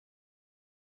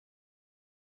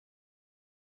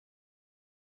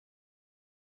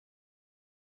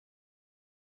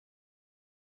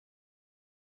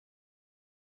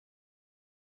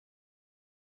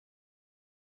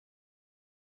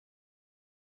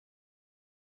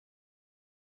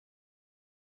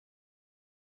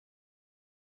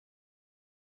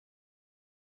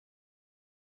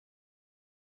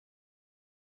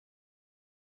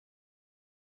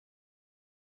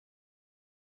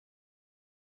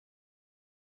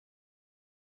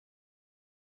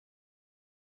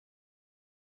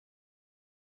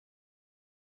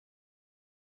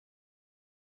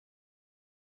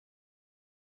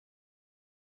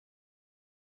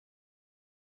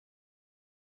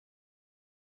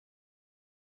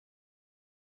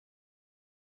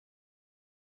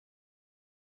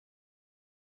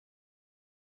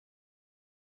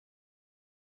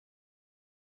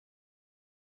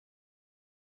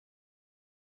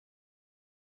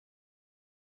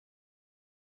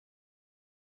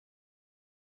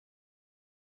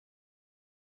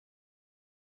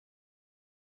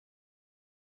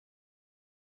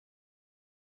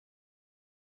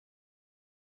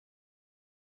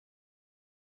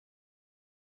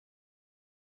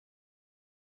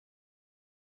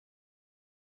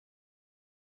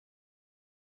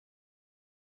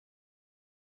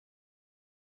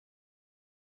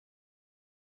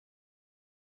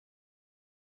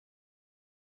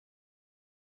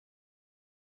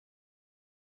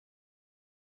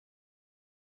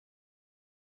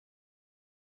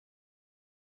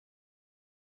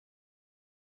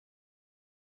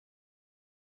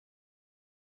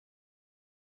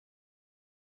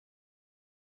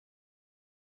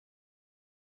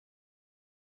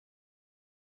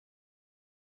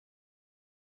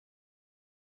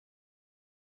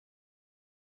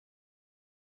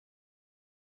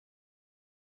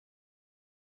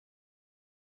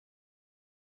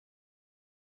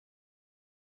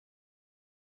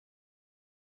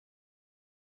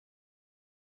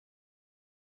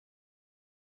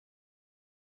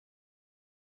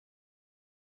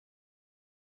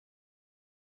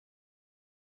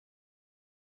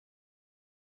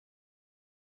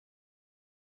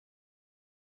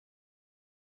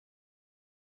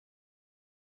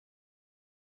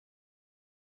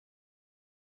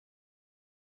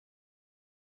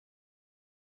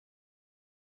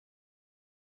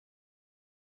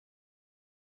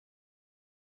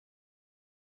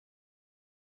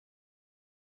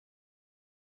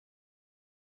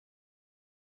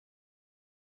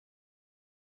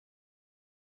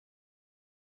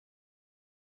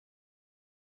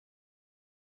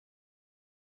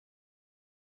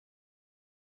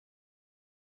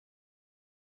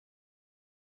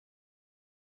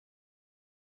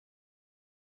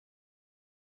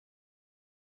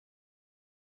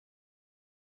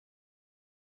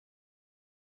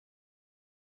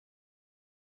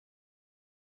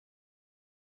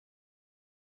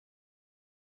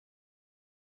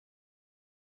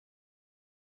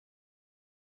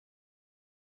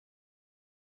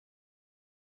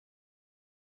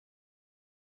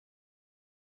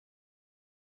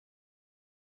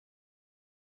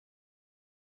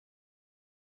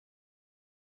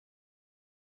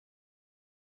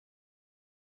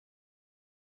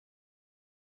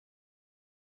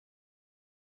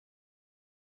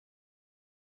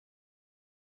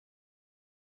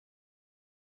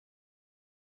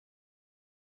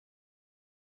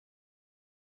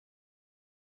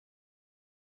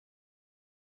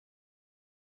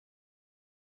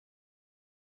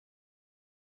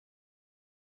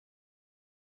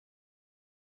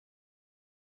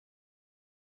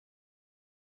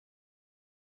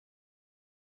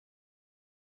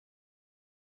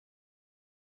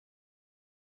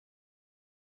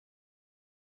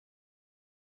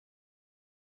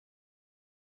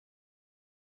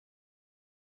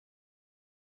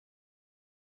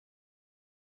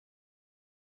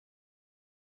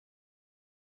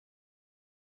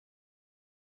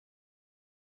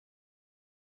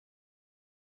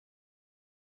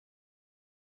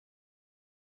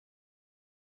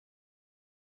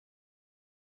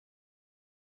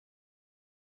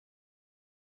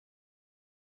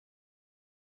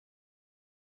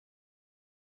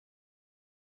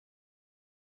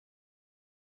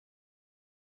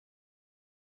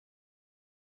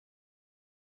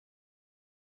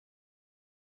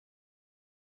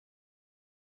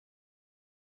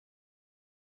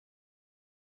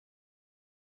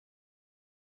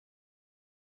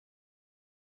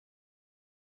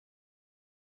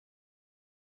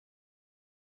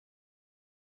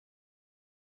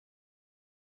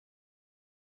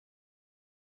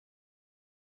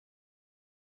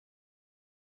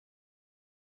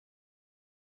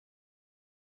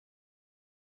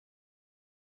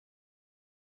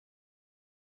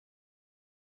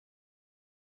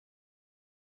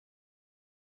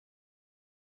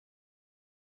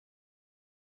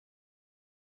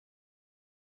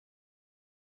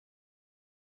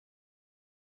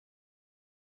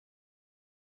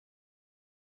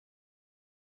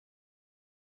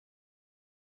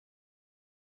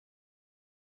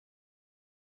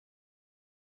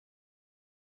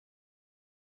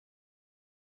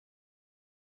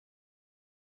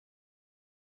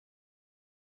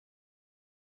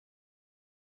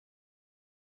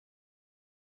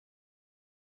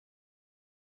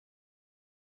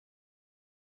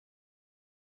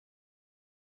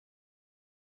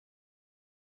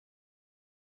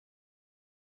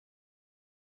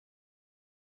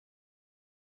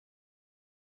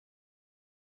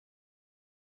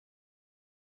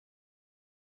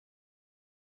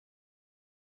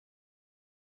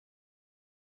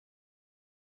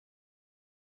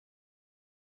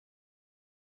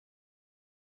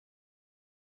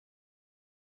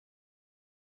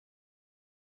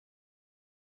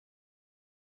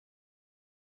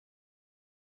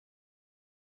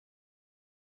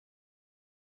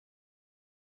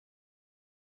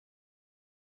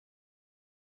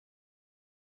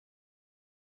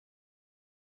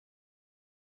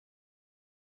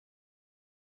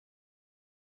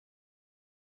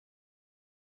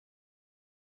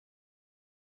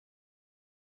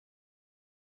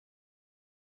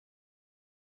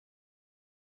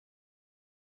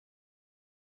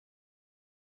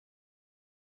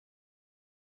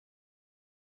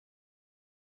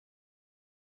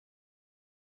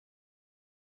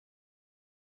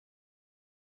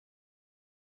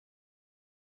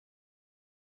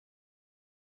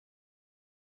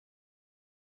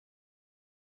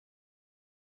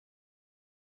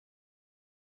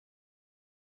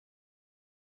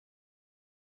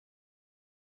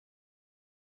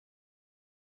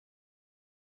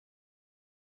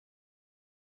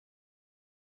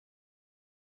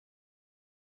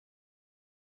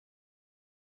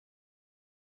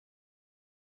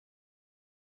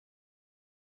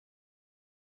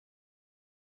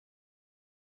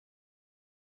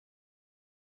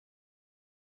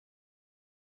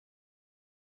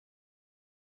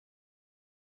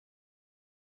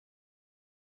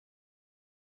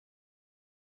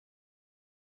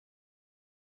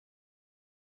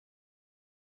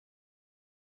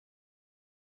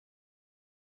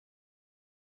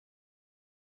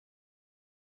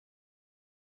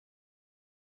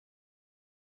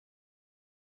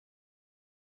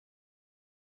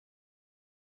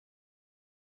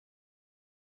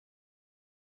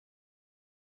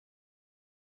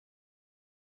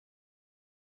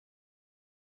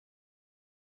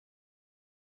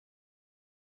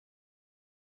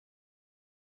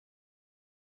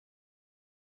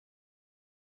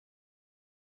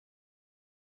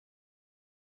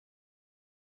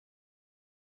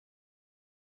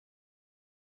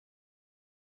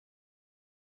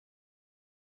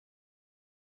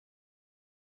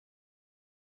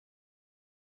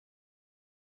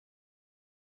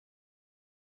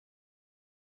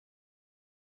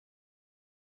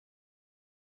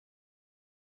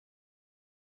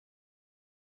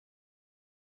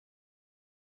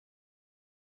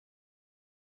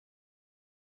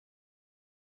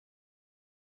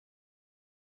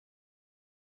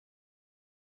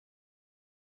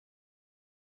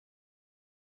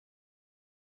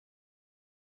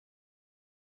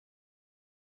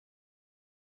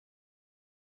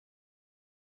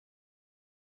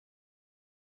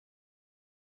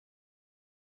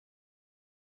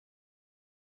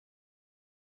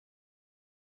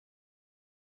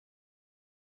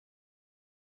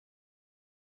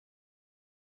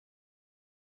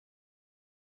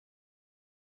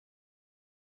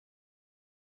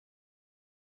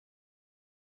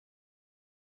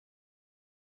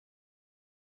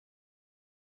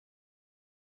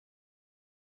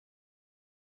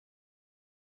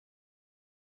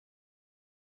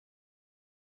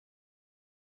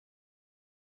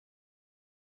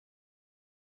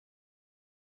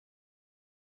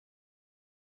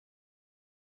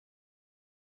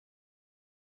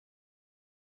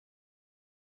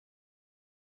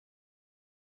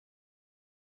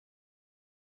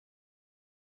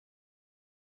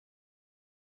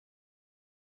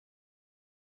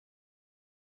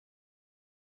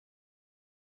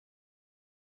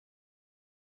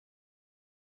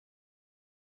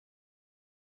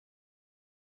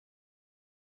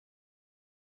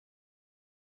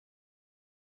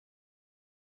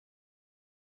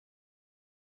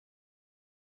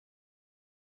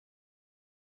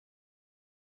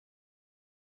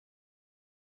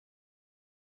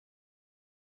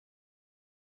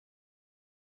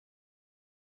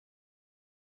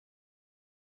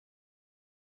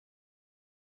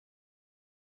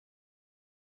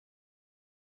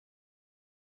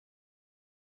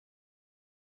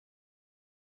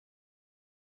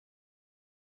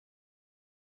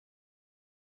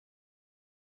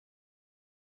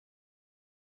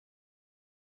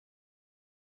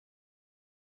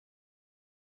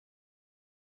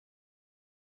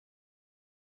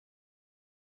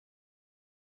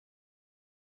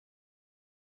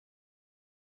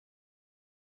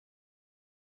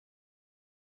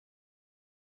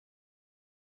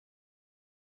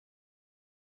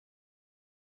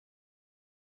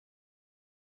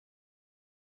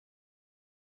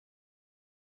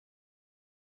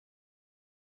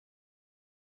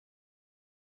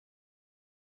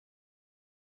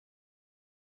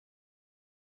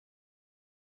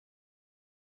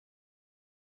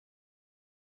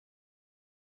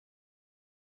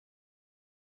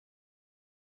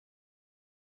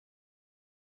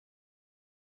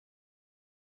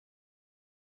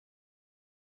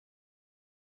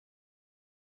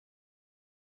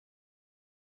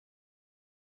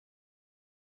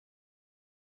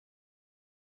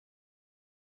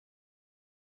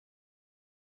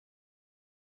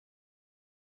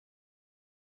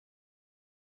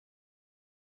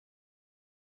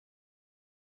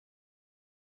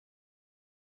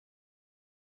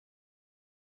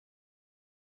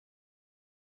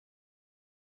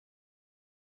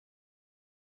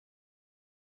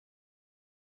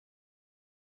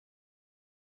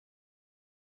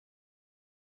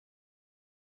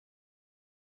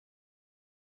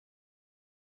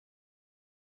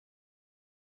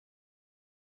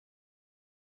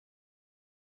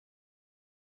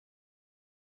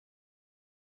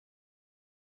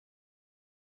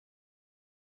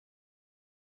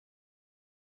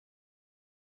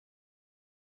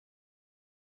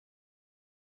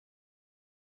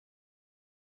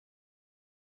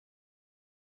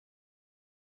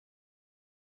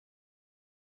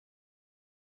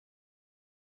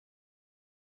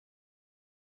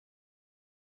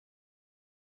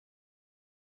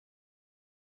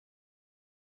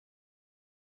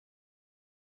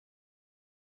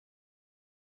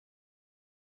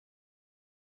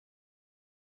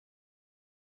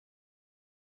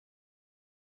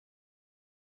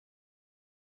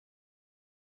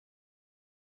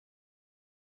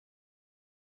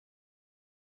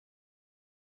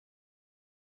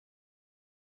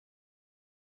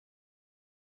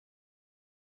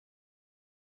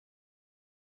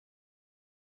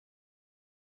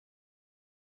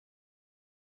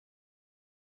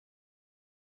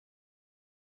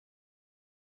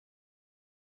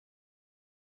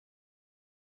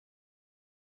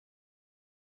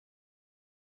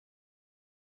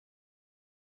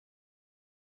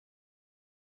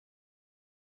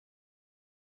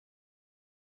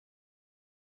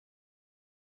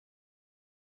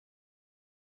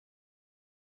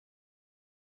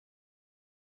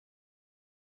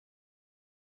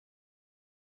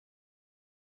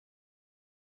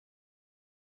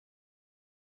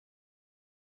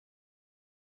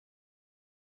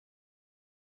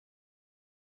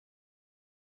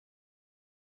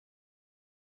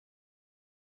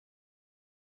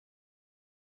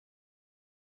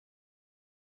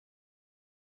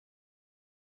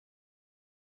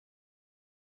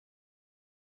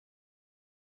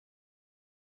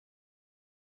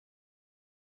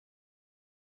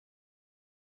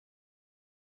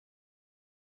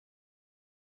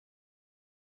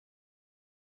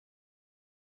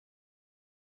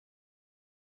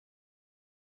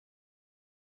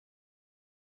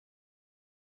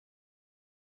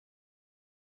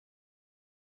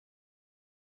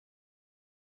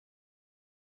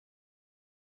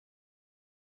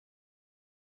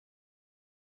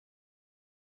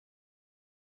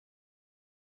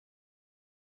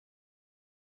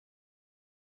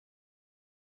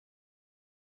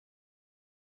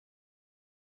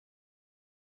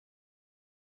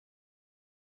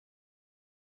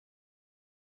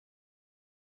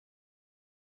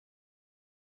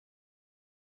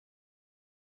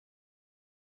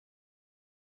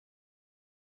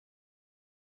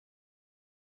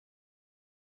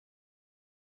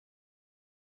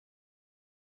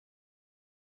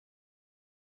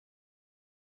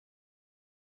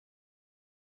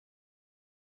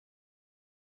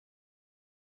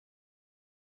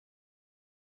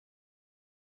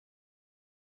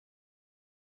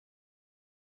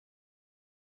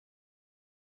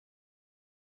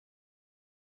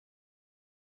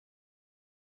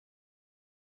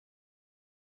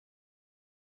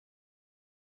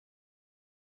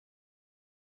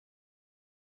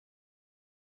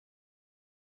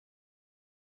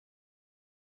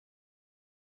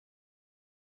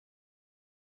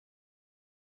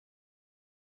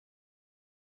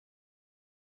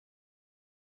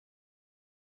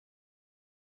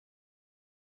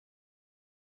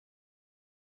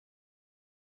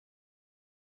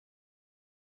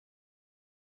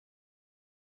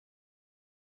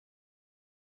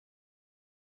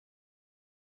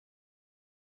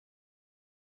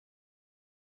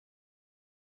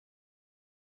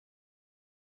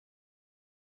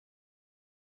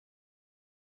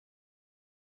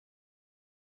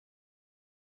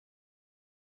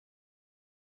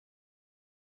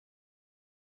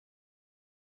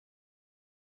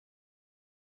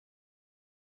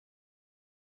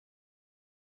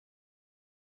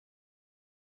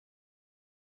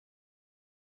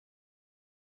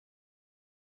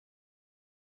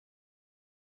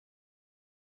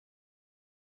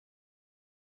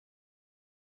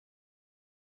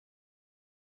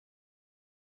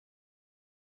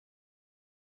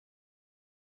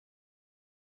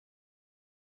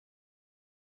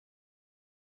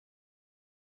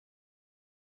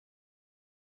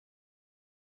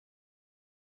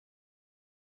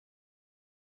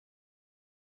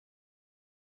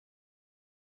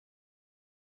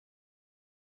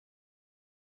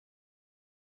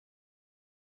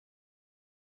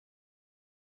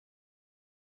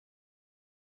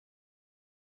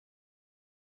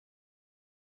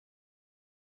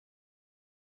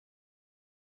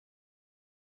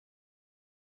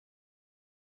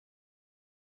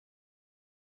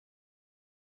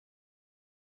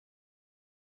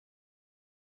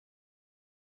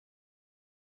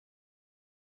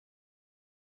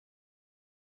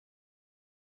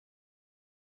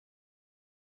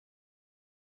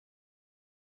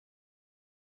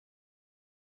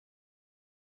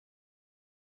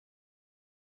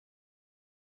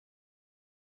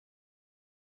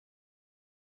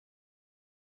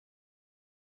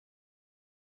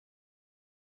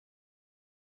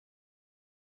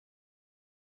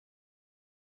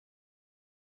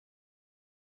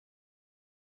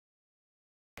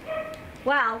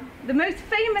Well, the most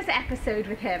famous episode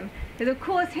with him is of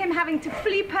course him having to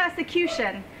flee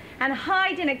persecution and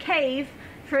hide in a cave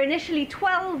for initially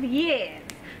 12 years,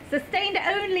 sustained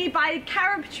only by a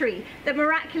carob tree that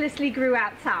miraculously grew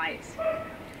outside.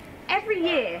 Every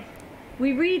year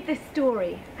we read this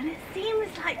story and it seems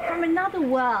like from another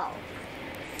world.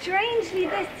 Strangely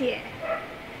this year,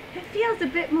 it feels a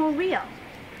bit more real.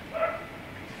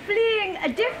 Fleeing a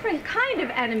different kind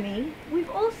of enemy, we've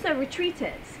also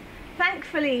retreated.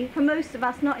 Thankfully, for most of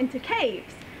us, not into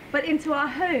caves, but into our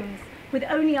homes with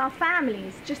only our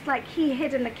families, just like he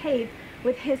hid in the cave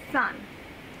with his son.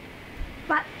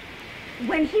 But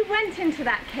when he went into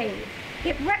that cave,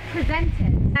 it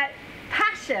represented that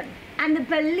passion and the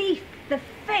belief, the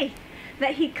faith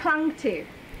that he clung to,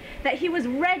 that he was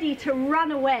ready to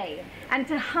run away and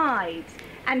to hide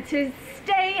and to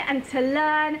stay and to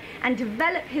learn and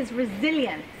develop his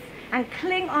resilience and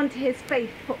cling on to his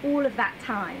faith for all of that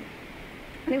time.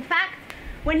 And in fact,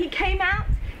 when he came out,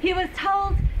 he was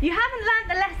told, "You haven't learned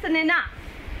the lesson enough.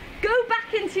 Go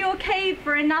back into your cave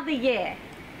for another year."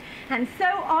 And so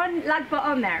on Lag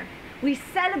BaOmer, we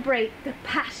celebrate the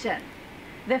passion,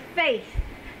 the faith,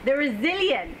 the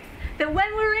resilience, that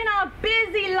when we're in our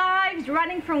busy lives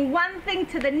running from one thing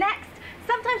to the next,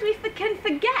 sometimes we can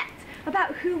forget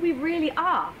about who we really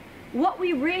are, what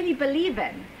we really believe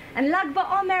in. And Lag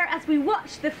BaOmer, as we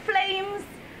watch the flames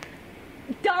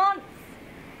dance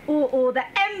or the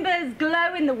embers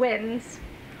glow in the wind,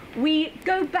 we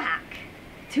go back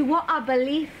to what our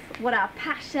belief, what our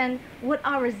passion, what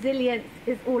our resilience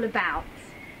is all about.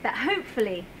 That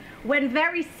hopefully, when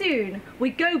very soon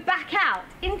we go back out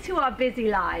into our busy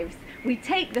lives, we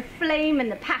take the flame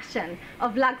and the passion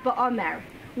of Lag BaOmer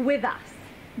with us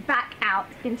back out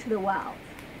into the world.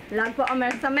 Lag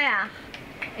BaOmer Sameach.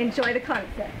 Enjoy the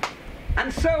concert.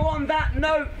 And so on that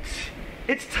note,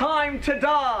 it's time to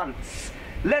dance.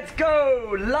 Let's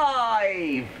go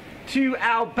live to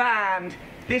our band.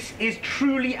 This is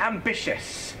truly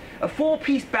ambitious. A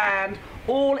four-piece band,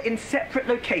 all in separate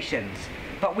locations.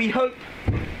 But we hope,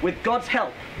 with God's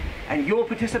help and your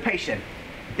participation,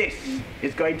 this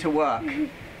is going to work.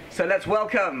 So let's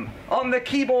welcome, on the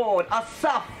keyboard,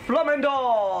 Asaf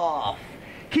Flomendorf.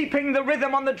 Keeping the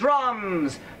rhythm on the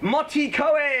drums, Moti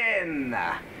Cohen.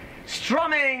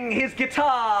 Strumming his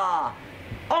guitar,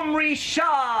 Omri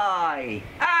Shai.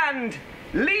 And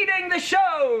leading the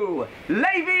show,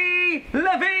 Levi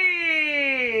Levine.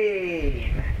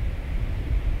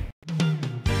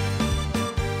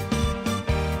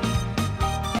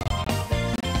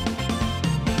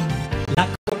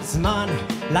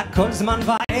 לכל זמן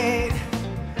ועת,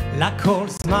 לכל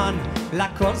זמן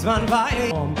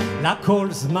ועת,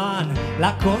 לכל זמן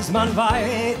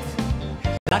ועת,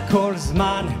 לכל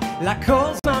זמן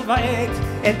ועת,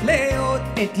 את להיות,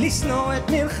 את לשנוא, את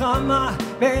מלחמה,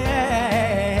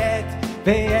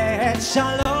 ועת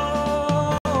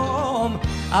שלום.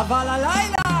 אבל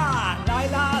הלילה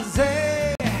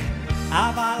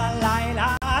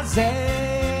הזה,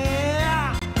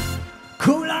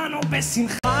 כולנו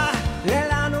בשמחה,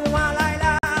 לילנו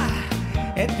הלילה,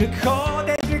 את ריקוד,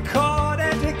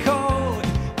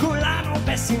 כולנו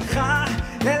בשמחה,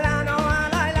 לילנו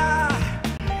הלילה,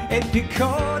 את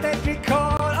ריקוד,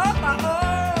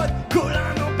 עוד,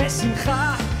 כולנו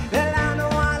בשמחה,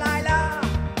 לילנו הלילה,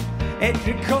 את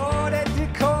ריקוד,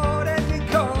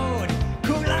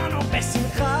 כולנו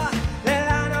בשמחה,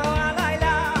 לילנו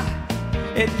הלילה,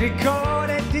 את ריקוד,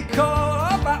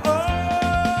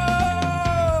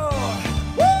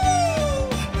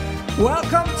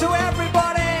 Welcome to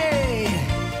everybody!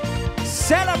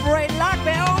 Celebrate Lag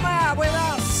BaOmer with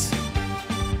us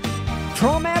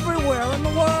from everywhere in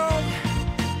the world.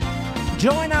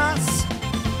 Join us.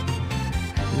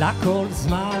 לכל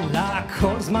זמן ועת,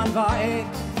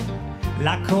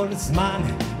 לכל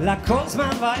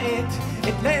זמן ועת,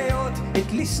 את להיות,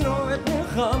 את לשנוא, את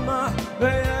מלחמה,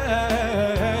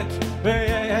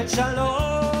 ועת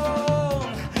שלום.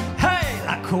 היי!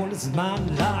 לכל זמן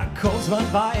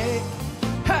ועת,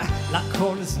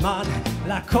 לכל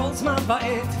זמן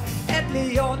ועת, את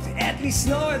להיות, את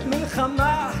לשנוא, את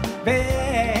מלחמה,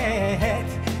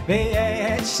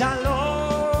 ועת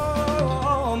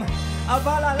שלום.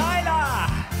 אבל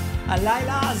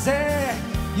הלילה הזה,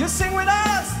 you sing with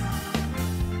us.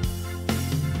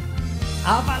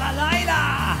 אבל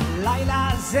הלילה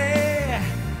הזה,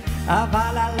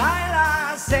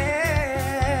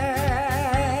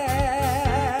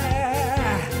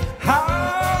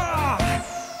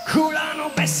 כולנו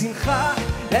בשמחה,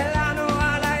 לילנו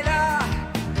הלילה,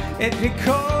 את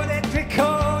ריקוד,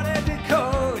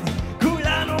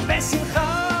 כולנו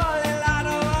בשמחה,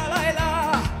 לילנו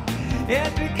הלילה,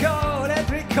 את ריקוד,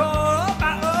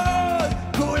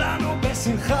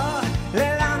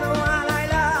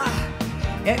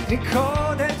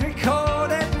 ריקוד, את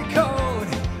ריקוד, את ריקוד,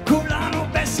 כולנו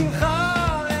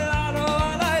בשמחה לנו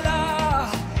הלילה,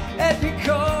 את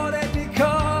ריקוד, את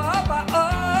ריקוד באור.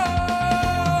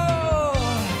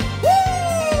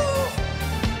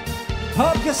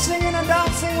 Hope you're singing and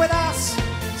dancing with us.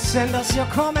 Send us your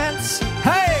comments.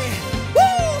 Hey! Woo!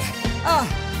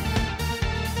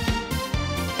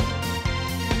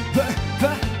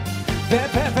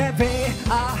 ואהבת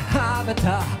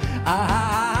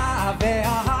ואהבת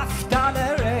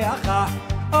לרעך,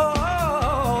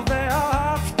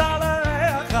 ואהבת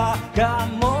לרעך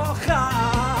כמוך.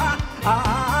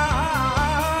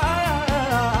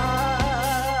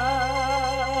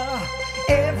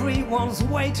 Everyone's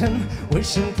waiting,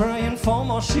 wishing, praying for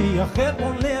Moshiach. It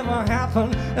will never happen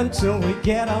until we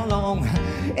get along.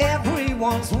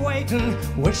 Everyone's waiting,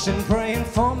 wishing, praying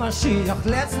for Moshiach.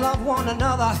 Let's love one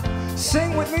another. Sing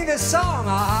with me this song.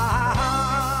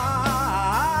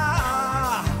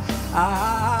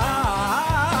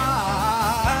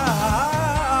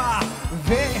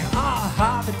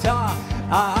 ואהבת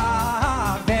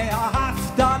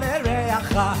ואהבת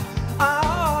לרעך,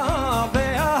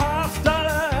 ואהבת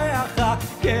לרעך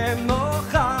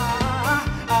כמוך.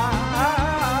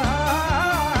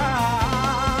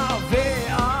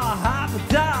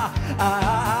 ואהבת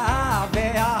ואהבת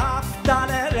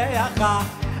לרעך,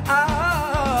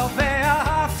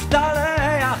 ואהבת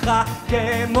לרעך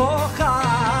כמוך.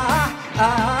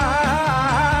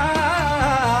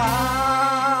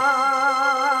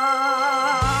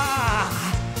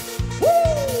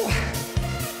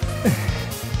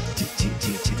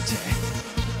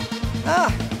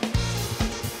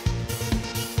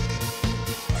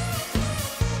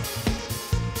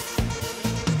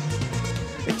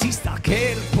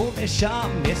 תסתכל פה ושם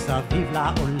מסביב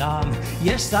לעולם,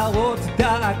 יש שרות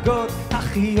דאגות,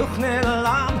 החיוך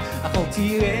נעלם, הכל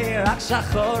תראה רק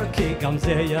שחור כי גם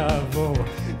זה יבוא,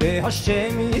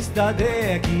 והשם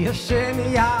יסתדר כי השם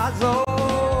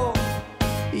יעזור.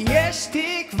 יש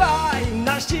תקווה אם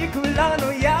נשיק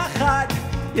כולנו יחד,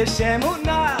 יש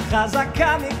אמונה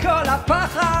חזקה מכל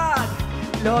הפחד,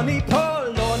 לא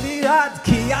ניפול לא נרד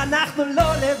כי אנחנו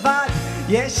לא לבד,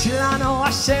 יש לנו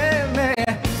השם.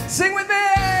 Sing with me!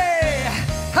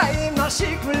 האם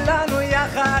נשיק כולנו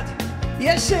יחד,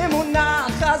 יש אמונה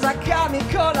חזקה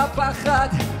מכל הפחד,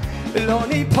 לא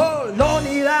ניפול לא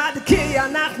נרד כי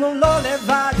אנחנו לא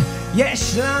לבד,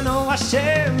 יש לנו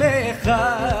השם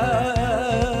אחד.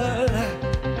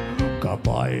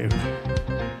 כפיים.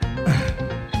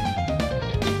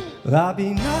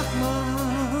 רבי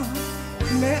נחמן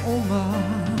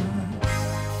מאומן,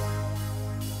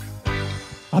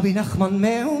 רבי נחמן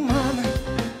מאומן,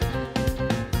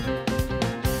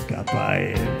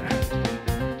 כפיים,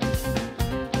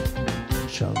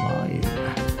 שמיים.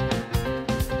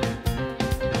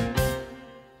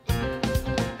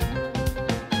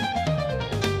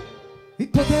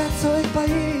 התפוצץ צועק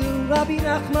בעיר רבי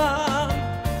נחמן,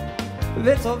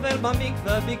 וצובל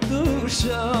במקווה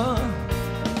בקדושה,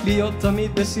 להיות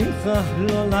תמיד בשמחה,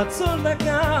 לא לעצור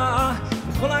דקה,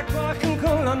 בכל הכוח עם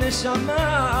כל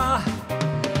הנשמה.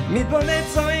 מתבונן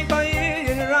צועק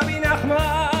בעיר רבי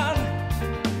נחמן,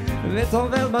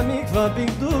 וטובל במקווה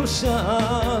בקדושה,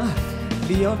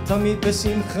 להיות תמיד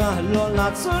בשמחה, לא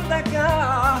לעצור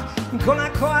דקה, עם כל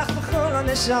הכוח בכל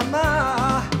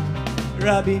הנשמה.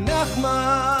 רבי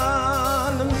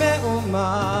נחמן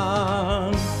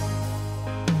מאומן,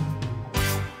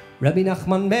 רבי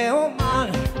נחמן מאומן,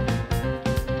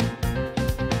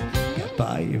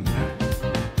 כפיים,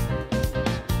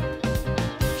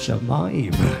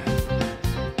 שמיים,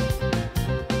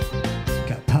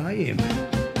 כפיים.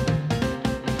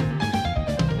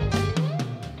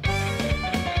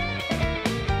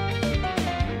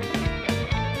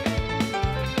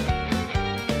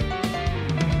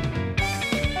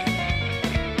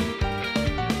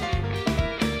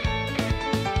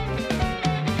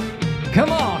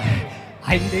 Come on!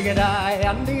 I'm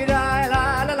digga-die, la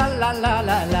la la la la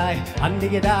la la. I'm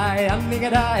digga-die,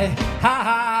 ha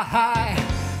ha ha.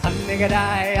 I'm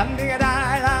digga-die,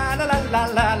 la la la la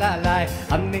la la la.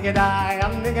 I'm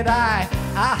digga-die,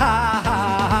 ha ha ha.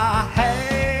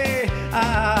 Hey,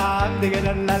 I'm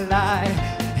digga-die, la la.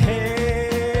 Hey,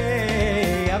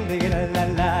 I'm digga-die, la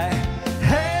la.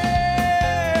 Hey,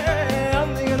 I'm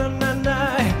digga-die, la la.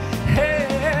 Hey,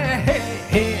 hey,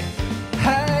 hey.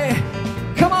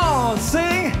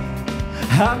 Sing,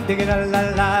 I'm digging a la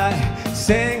la.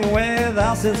 Sing with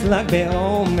us, it's like we're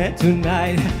home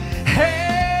tonight.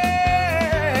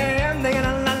 Hey, I'm digging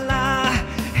a la la.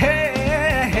 Hey,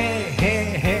 hey, hey,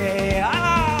 hey,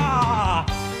 ah.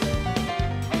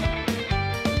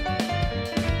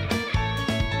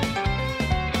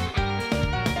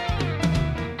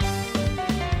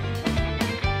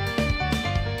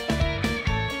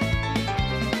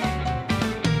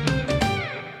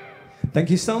 Thank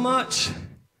you so much.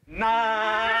 Whoa!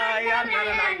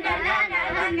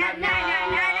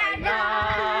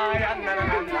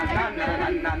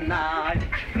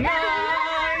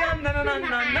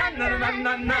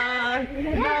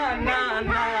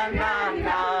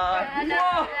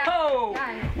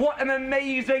 What an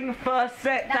amazing first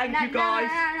set. Thank you, guys.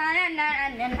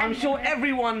 I'm sure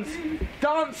everyone's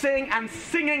dancing and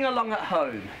singing along at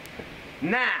home.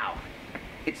 Now,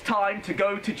 it's time to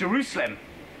go to Jerusalem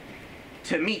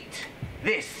to meet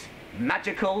this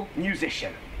magical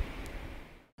musician.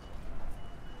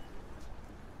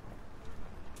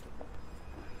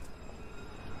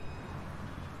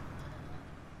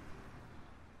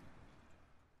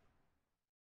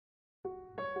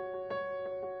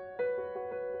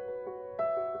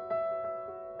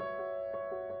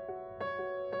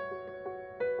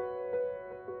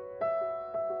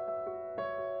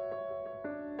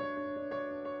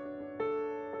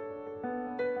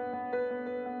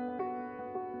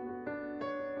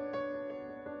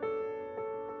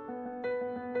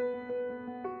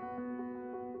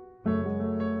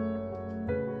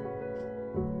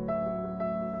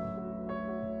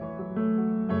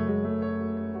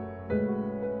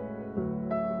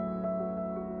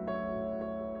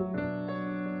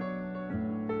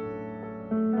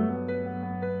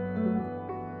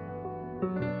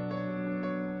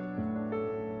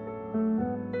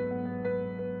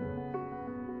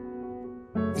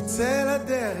 צא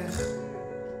לדרך,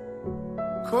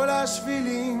 כל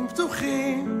השבילים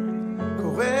פתוחים,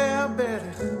 קורע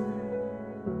ברך,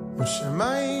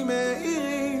 ושמיים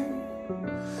מאירים,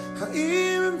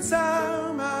 האם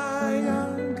אמצא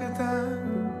מעיין קטן,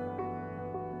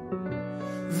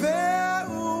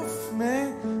 ואעוף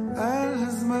מעל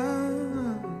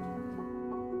הזמן,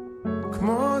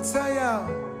 כמו צייר,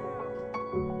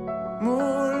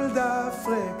 מול דף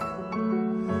ריק,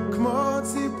 כמו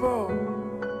ציפור,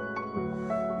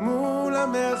 מול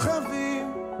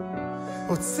המרחבים,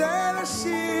 רוצה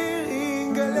לשיר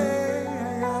עם גלי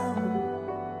הים,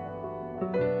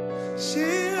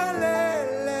 שיר הלל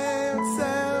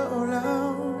ליוצר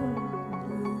עולם.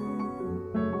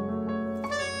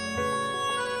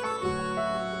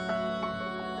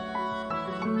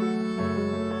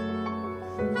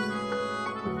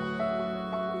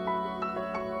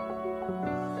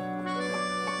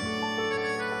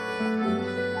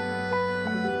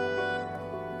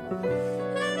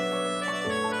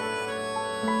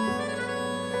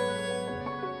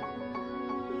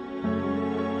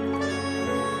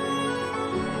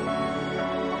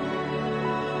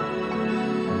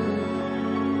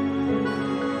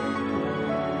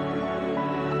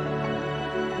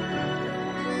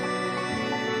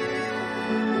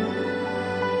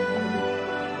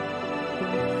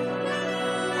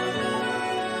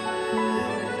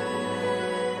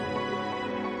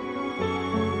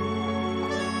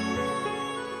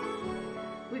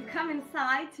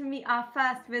 To meet our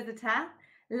first visitor,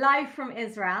 live from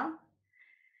Israel.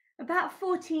 About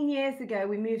 14 years ago,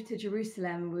 we moved to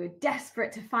Jerusalem. We were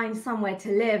desperate to find somewhere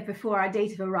to live before our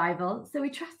date of arrival, so we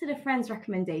trusted a friend's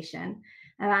recommendation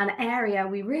around an area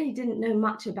we really didn't know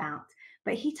much about.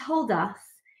 But he told us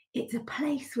it's a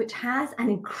place which has an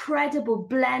incredible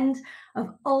blend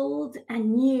of old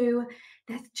and new.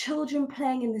 There's children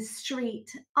playing in the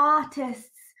street, artists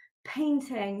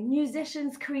painting,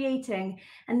 musicians creating,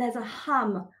 and there's a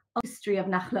hum of history of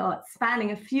Nachlaot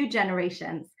spanning a few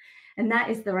generations, and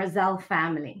that is the Razel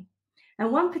family.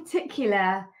 And one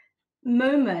particular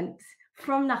moment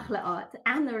from Nachlaot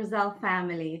and the Razel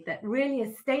family that really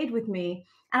has stayed with me,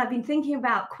 and I've been thinking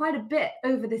about quite a bit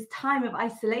over this time of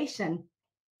isolation,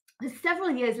 is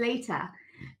several years later,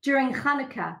 during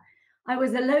Hanukkah, I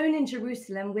was alone in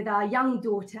Jerusalem with our young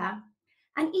daughter.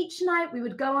 And each night we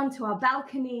would go onto our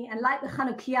balcony and light the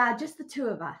Chanukiah, just the two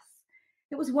of us.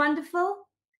 It was wonderful.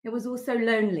 It was also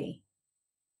lonely.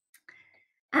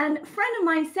 And a friend of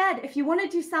mine said, if you want to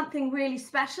do something really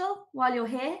special while you're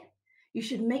here, you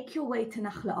should make your way to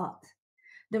Nachlaot.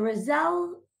 The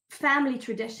Razel family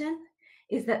tradition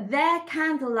is that their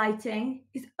candle lighting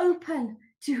is open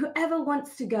to whoever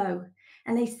wants to go.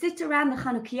 And they sit around the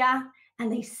Chanukiah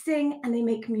and they sing and they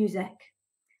make music.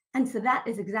 And so that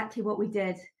is exactly what we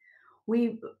did.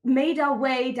 We made our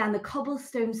way down the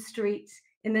cobblestone street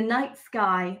in the night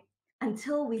sky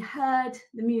until we heard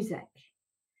the music.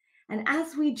 And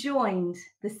as we joined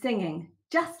the singing,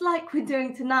 just like we're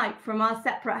doing tonight from our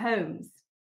separate homes,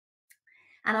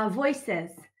 and our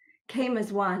voices came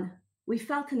as one, we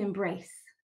felt an embrace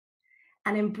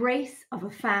of a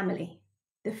family,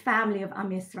 the family of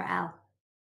Am Yisrael.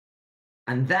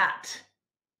 And that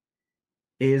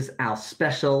is our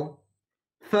special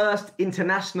first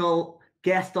international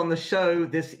guest on the show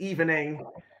this evening,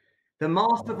 the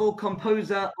masterful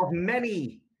composer of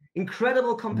many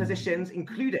incredible compositions,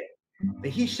 including the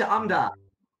Hisha Amda.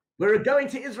 We're going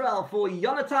to Israel for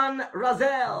Yonatan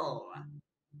Razel.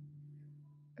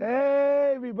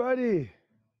 Hey, everybody.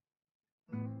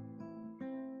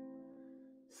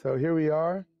 So here we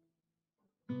are.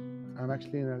 I'm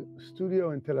actually in a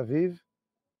studio in Tel Aviv.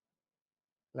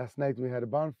 Last night we had a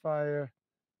bonfire.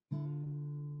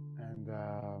 And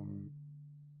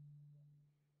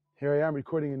here I am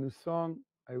recording a new song.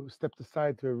 I stepped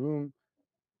aside to a room.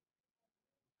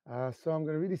 So I'm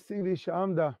going to really sing the Isha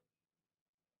Amda.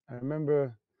 I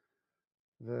remember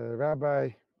the rabbi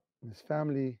and his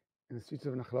family in the streets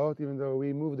of Nachlaot, even though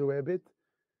we moved away a bit.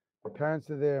 My parents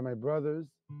are there, my brothers.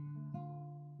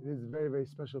 It is a very, very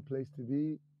special place to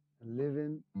be and live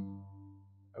in.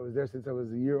 I was there since I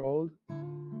was a year old.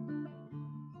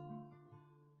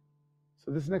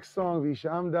 So this next song,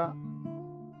 Isha Amda,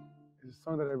 is a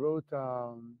song that I wrote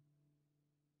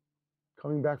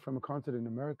coming back from a concert in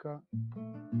America.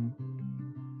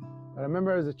 I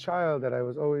remember as a child that I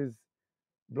was always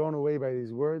blown away by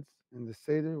these words in the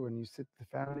Seder when you sit with the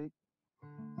family.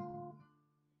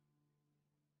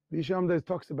 Isha Amda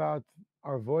talks about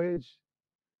our voyage,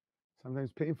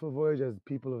 sometimes painful voyage as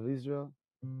people of Israel.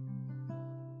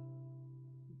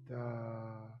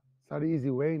 It's not an easy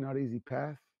way, not an easy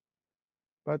path,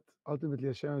 but ultimately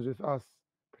Hashem is with us,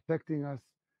 protecting us,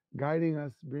 guiding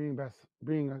us, bringing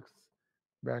us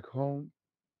back home.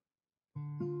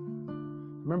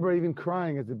 I remember even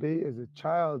crying as a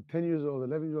child, 10 years old,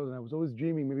 11 years old, and I was always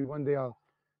dreaming maybe one day I'll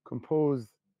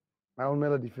compose my own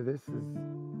melody for this.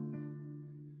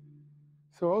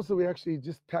 So also we actually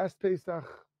just passed Pesach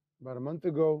about a month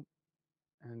ago,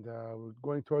 and we're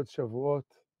going towards Shavuot.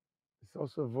 It's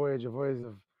also a voyage of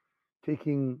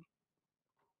taking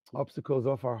obstacles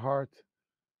off our heart,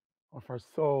 off our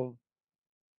soul,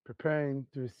 preparing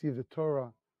to receive the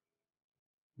Torah.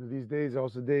 These days are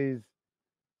also days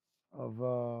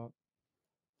of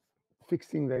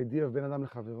fixing the idea of Ben Adam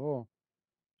Lechavero,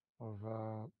 of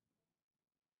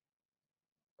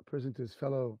a person to his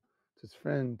fellow, to his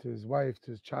friend, to his wife,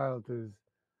 to his child, to his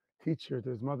teacher, to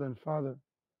his mother and father.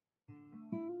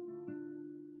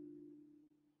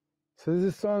 So this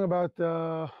is a song about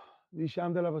Isha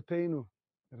Amda Lavoteinu,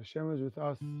 that Hashem is with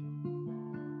us,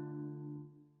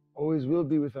 always will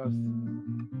be with us,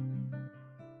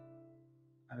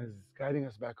 and is guiding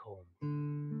us back home.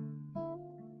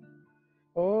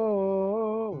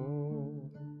 Oh,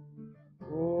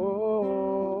 oh, oh,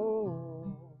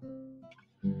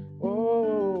 oh,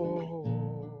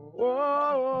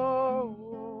 oh,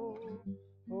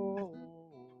 oh.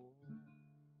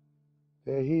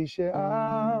 והיא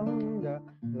שעמדה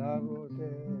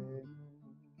לאבותינו,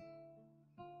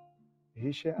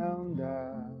 היא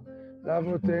שעמדה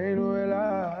לאבותינו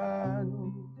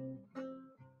ולנו,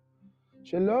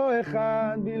 שלא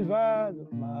אחד בלבד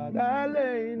עמד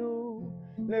עלינו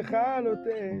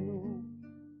לכלותנו,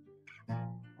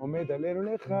 עומד עלינו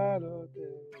לכלותנו.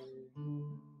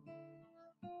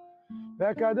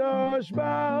 והקדוש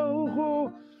ברוך הוא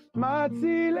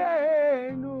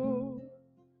מצילנו,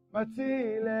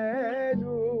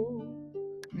 מצילנו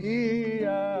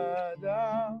מידם.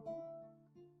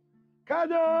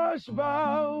 קדוש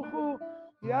ברוך הוא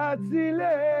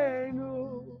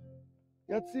יצילנו,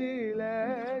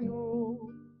 יצילנו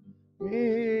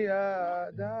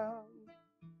מידם.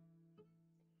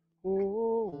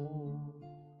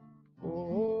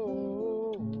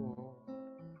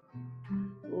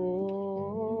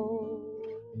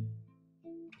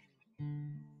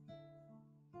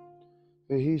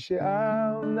 והיא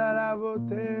שעמדה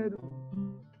לאבותינו,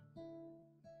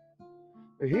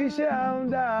 והיא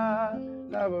שעמדה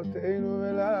לאבותינו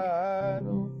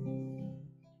ולנו,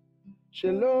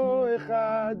 שלא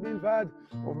אחד בלבד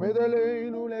עומד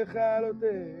עלינו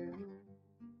לכלותנו,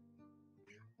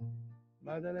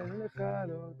 עומד עלינו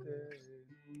לכלותנו.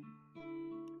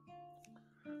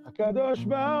 הקדוש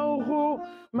ברוך הוא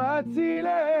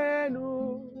מצילנו,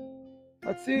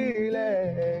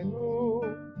 מצילנו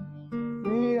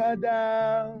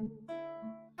מידם.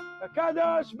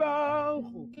 הקדוש ברוך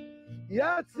הוא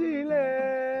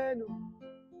יצילנו,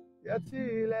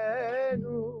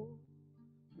 יצילנו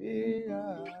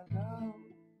מידם.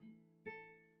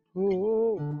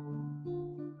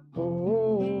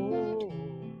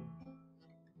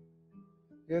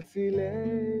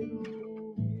 יצילנו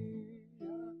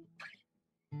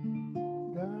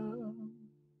מידם.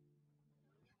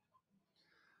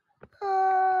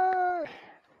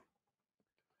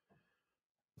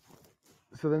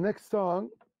 So the next song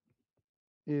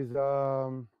is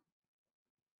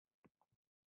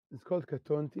it's called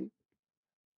Katonti.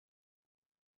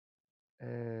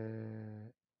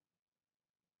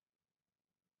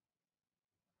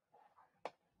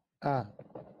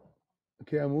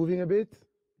 Okay, I'm moving a bit.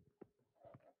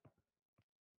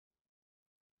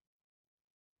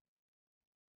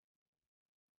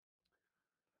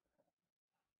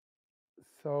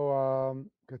 So,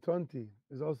 Katonti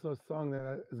is also a song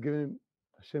that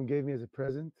Hashem gave me as a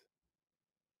present.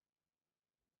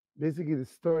 Basically, the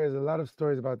story, there's a lot of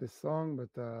stories about this song, but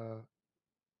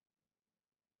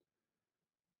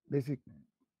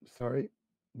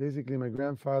basically my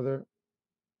grandfather,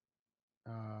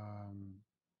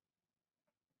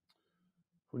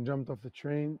 who jumped off the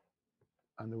train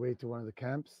on the way to one of the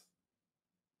camps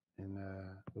in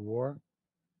the war,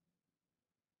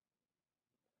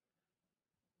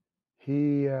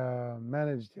 he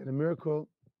managed, he had a miracle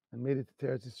and made it to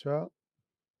Eretz Yisrael.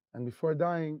 And before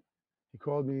dying, he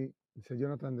called me and said,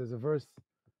 Jonathan, there's a verse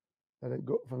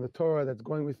from the Torah that's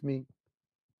going with me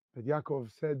that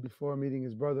Yaakov said before meeting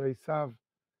his brother Esav.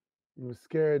 He was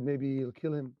scared, maybe he'll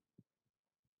kill him.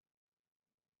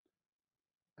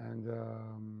 And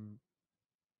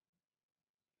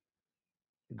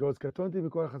it goes, Katonti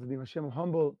b'kol chasadim, Hashem, I'm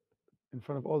humble in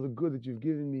front of all the good that you've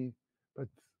given me, but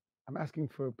I'm asking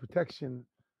for protection.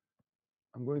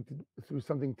 I'm going through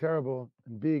something terrible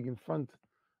and big in front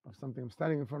of something. I'm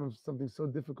standing in front of something so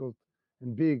difficult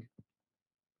and big.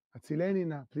 Atzileni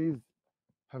na, please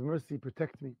have mercy,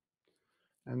 protect me.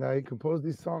 And I composed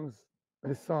this song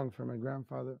for my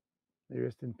grandfather. May he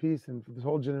rest in peace, and for this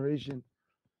whole generation.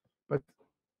 But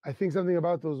I think something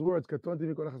about those words, Katonti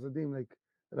mikol chasadim, like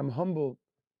that I'm humble.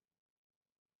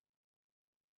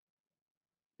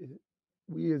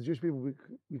 We as Jewish people,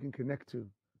 we can connect to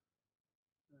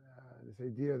this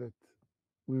idea that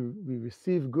we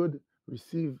receive good,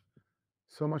 receive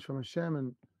so much from Hashem,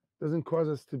 and doesn't cause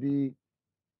us to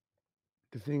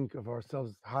think of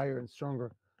ourselves higher and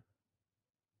stronger.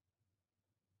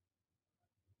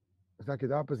 It's like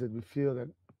the opposite. We feel that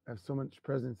we have so much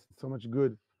presence, so much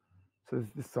good. So this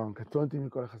is this song, Katonti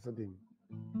mikol chasadim.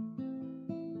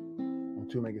 I'll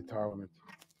tune my guitar with it.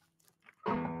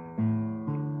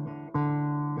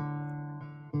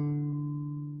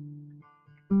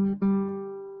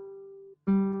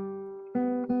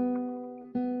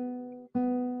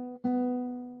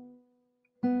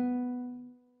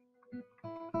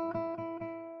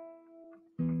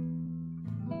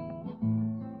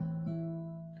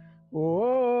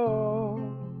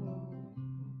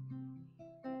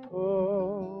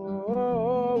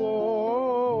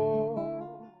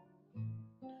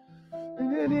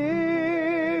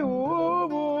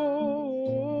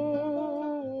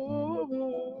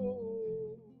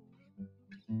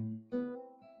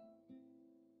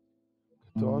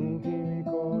 קטונתי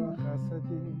מכל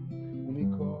החסדים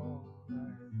ומכל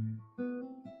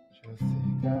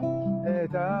שעשית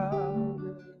את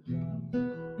העבודה.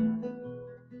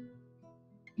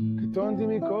 קטונתי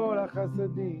מכל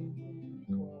החסדים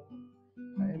ומכל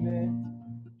האמת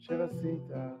שעשית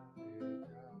את העבודה.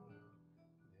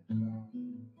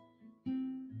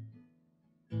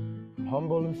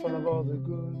 Humble in front of all the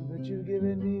good that you've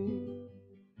given me.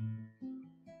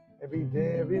 Every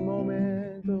day, every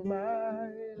moment of my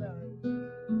life.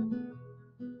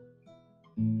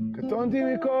 קטונתי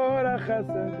מכל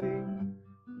החסדים,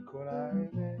 מכל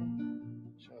האמת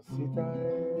שעשית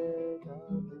את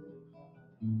עבדך.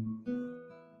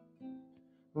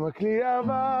 ומכלי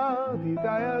עברתי את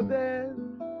הירדן,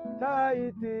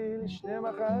 טעיתי לשני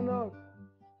מחנות.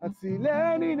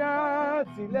 הצילני נא,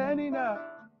 הצילני נא,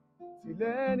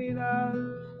 הצילני נא.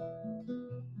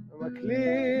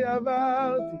 ומכלי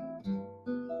עברתי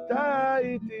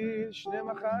טעיתי לשני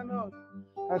מחנות.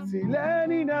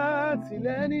 הצילני נא,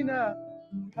 הצילני נא,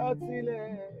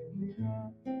 הצילני נא.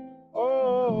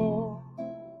 או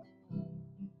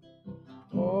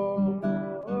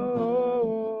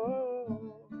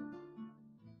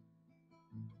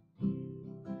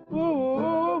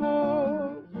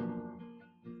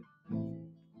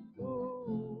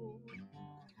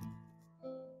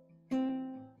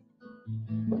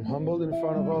I'm humbled in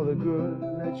front of all the good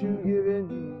that you've given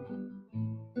me.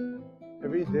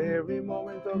 Every day, every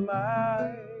moment of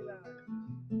my life.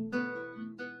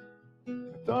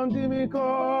 קטונתי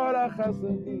מכל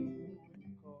החסדים,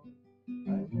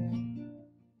 מכל האמת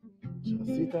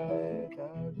שעשית את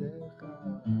עבדך.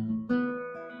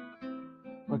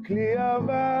 מכלי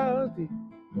עברתי,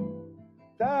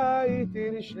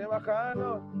 טעיתי לשני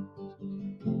מחנות.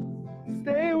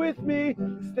 Stay with me,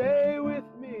 stay with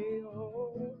me,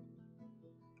 oh.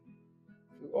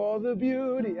 Through all the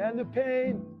beauty and the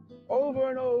pain, over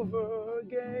and over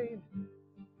again.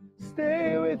 Stay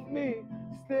with me,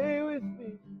 stay with me,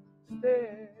 stay.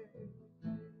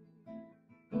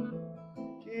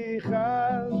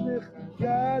 חסדך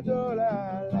גדול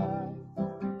עליי,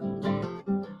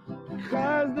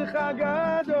 חסדך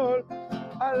גדול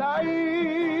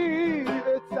עליי,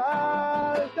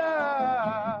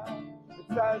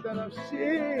 הצלת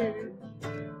נפשי.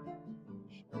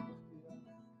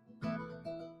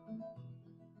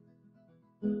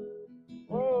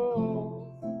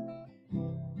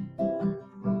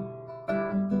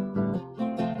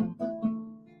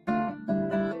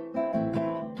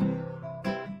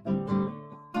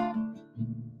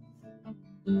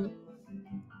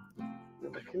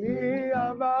 ובכלי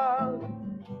עבר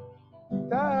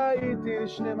טעיתי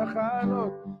שני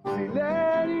מחנות,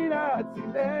 צילני נא,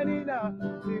 צילני נא,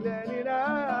 צילני נא.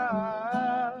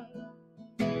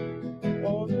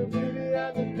 All the beauty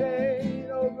and the pain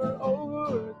over and over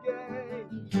again.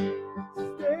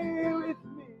 Stay with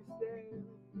me, stay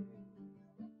with me,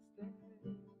 stay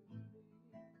with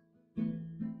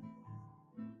me.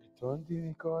 קטונתי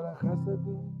מכל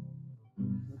החסדים,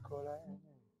 מכל האמת.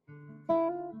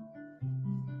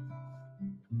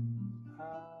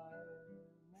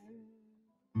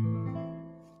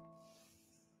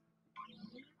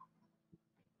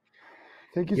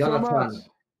 Thank you so much.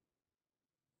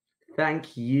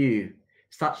 Thank you.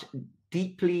 Such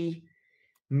deeply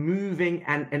moving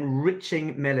and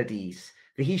enriching melodies.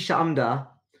 Vihi Shamda,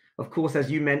 of course, as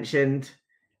you mentioned,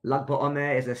 Lag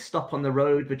BaOmer is a stop on the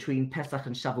road between Pesach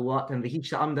and Shavuot, and Vihi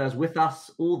Shamda is with us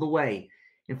all the way.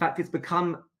 In fact, it's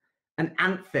become an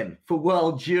anthem for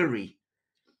world Jewry.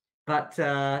 But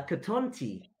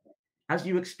Katonti, as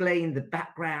you explained the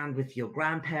background with your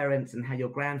grandparents and how your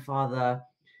grandfather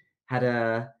had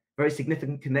a very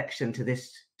significant connection to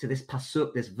this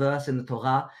pasuk, this verse in the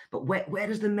Torah. But where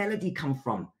does the melody come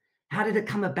from? How did it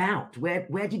come about?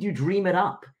 Where did you dream it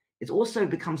up? It's also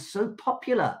become so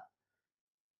popular.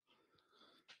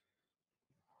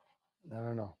 I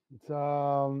don't know. It's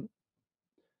all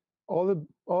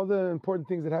the important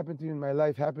things that happened to me in my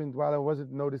life happened while I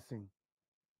wasn't noticing.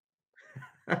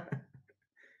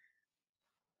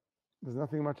 There's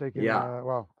nothing much I can.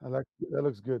 Wow, I like that.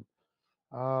 Looks good.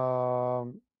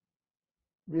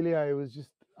 Really, I was just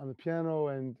on the piano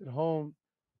and at home.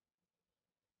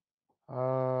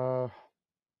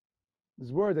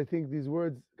 These words, I think these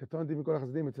words, Katonti mikol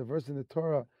chasadim, it's a verse in the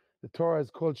Torah. The Torah is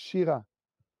called Shira,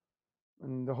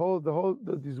 and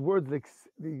these words, like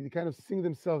they kind of sing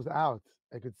themselves out,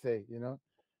 I could say, you know.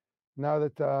 Now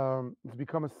that it's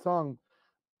become a song,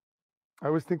 I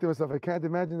always think to myself, I can't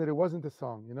imagine that it wasn't a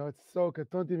song, you know. It's so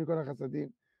Katonti mikol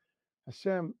chasadim.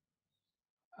 Hashem,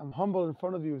 I'm humble in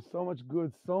front of you. So much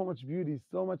good, so much beauty,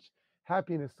 so much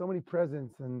happiness, so many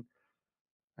presents, and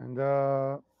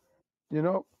you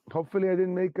know, hopefully I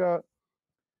didn't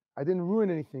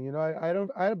ruin anything. You know,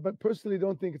 I but personally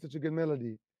don't think it's such a good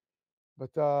melody,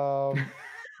 but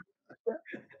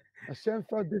Hashem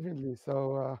felt differently,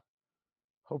 so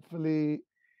hopefully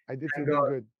I did something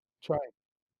good. Try.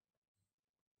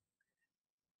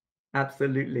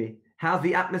 Absolutely. How's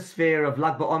the atmosphere of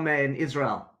Lag BaOmer in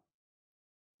Israel?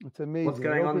 It's amazing. What's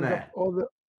going on there?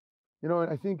 You know,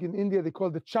 I think in India they call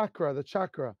it the chakra.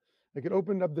 Like it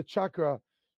opened up the chakra.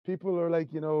 People are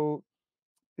like, you know,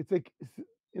 it's like,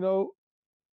 you know,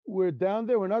 we're down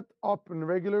there. We're not up in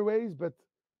regular ways, but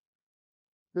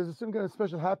there's a certain kind of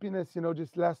special happiness, you know.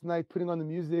 Just last night, putting on the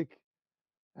music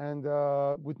and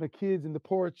with my kids in the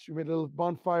porch, we made a little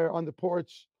bonfire on the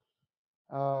porch,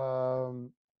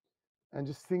 and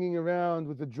just singing around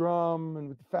with the drum and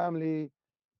with the family.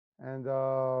 And,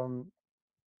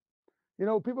 you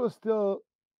know, people are still,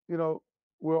 you know,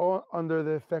 we're all under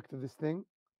the effect of this thing.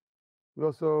 We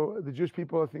also, the Jewish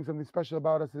people, I think something special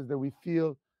about us is that we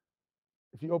feel,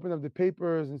 if you open up the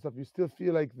papers and stuff, you still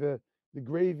feel like the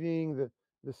grieving,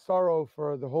 the sorrow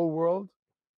for the whole world,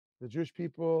 the Jewish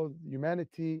people,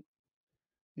 humanity.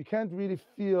 You can't really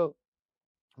feel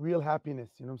real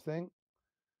happiness, you know what I'm saying?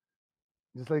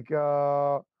 Just like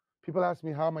people ask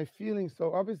me, how am I feeling?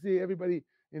 So obviously everybody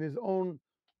in his own,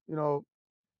 you know,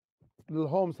 little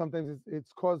home, sometimes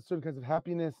it's caused certain kinds of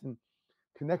happiness and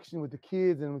connection with the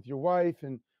kids and with your wife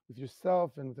and with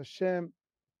yourself and with Hashem.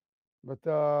 But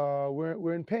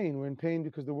we're in pain. We're in pain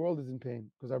because the world is in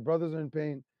pain, because our brothers are in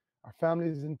pain, our family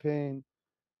is in pain.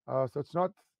 So it's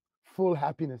not full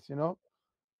happiness, you know.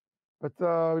 But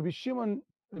Rabbi Shimon,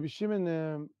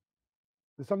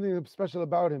 there's something special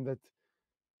about him that,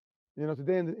 you know,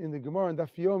 today in the Gemara in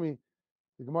Daf Yomi,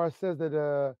 the Gemara says that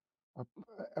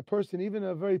a person, even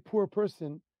a very poor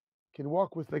person, can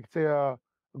walk with, like, say, a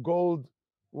gold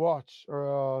watch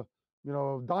or a, you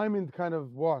know, diamond kind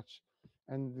of watch,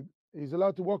 and he's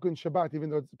allowed to walk in Shabbat, even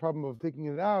though it's the problem of taking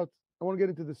it out. I want to get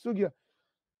into the sugya.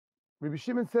 Rabbi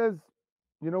Shimon says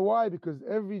You know why? Because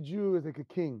every Jew is like a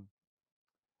king.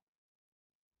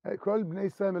 Kol Bnei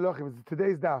Yisrael Melochim. It's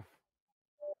today's daf.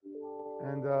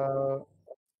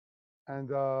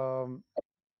 And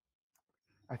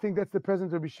I think that's the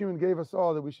present Rabbi Shimon gave us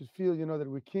all, that we should feel, that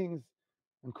we're kings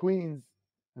and queens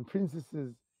and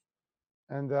princesses.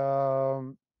 And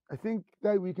I think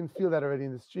that we can feel that already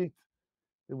in the street,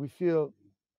 that we feel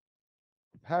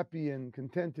happy and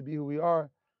content to be who we are.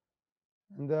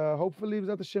 And hopefully,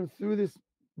 B'ezrat Hashem, through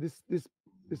this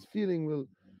feeling will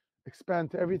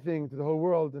expand to everything, to the whole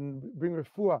world, and bring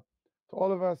refuah to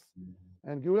all of us,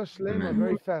 and Geula Shlema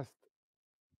very fast.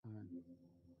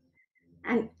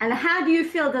 And how do you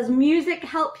feel? Does music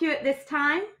help you at this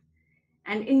time?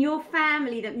 And in your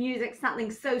family, that music's something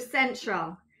so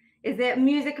central. Is there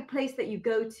music a place that you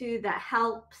go to that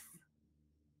helps?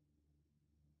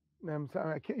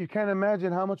 You can't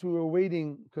imagine how much we were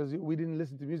waiting, because we didn't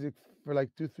listen to music for like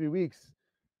 2-3 weeks.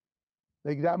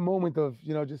 Like that moment of,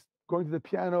 just going to the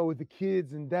piano with the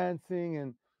kids and dancing.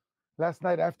 And last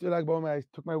night after Lag BaOmer, I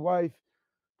took my wife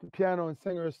to the piano and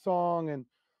sang her a song. And,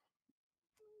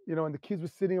 and the kids were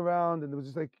sitting around, and it was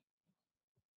just like,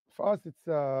 for us, it's,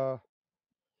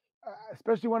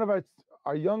 especially one of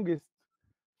our youngest,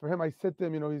 for him, I said to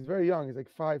him, he's very young. He's like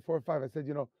 4 or 5. I said,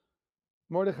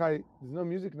 Mordechai, there's no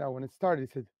music now. When it started,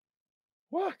 he said,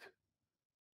 what?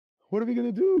 What are we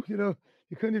going to do?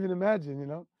 You couldn't even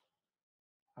imagine,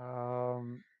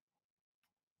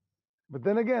 But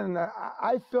then again,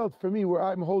 I felt for me, where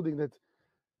I'm holding, that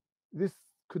this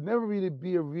could never really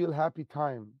be a real happy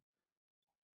time,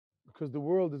 because the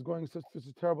world is going through such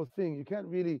a terrible thing. You can't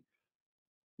really,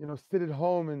 sit at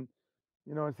home and,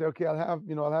 and say, okay, I'll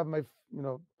have my,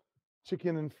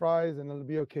 chicken and fries and it'll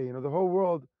be okay. The whole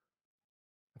world,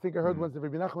 I think I heard once that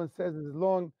Rabbi Nachman says, as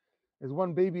long as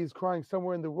one baby is crying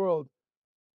somewhere in the world,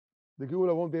 the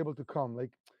Geula won't be able to come.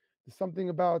 Like, there's something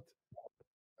about,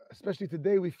 especially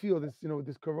today, we feel this,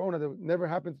 this corona, that never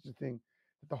happened such a thing,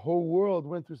 that the whole world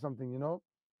went through something,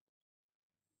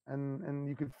 and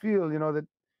you could feel, that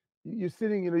you're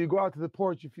sitting, you go out to the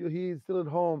porch, you feel he's still at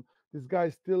home, this guy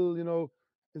still,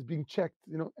 is being checked,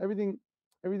 everything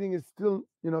is still,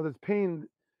 there's pain.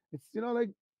 It's, like,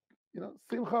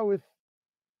 simcha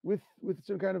with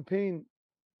some kind of pain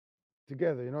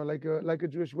together, like a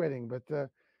Jewish wedding. But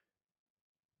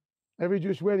every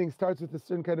Jewish wedding starts with a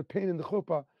certain kind of pain in the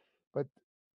chuppah, but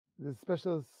there's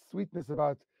special sweetness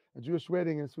about a Jewish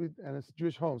wedding and a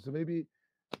Jewish home. So maybe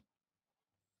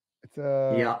it's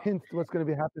a hint to what's going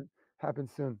to be happen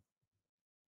soon.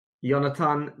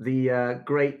 Yonatan, the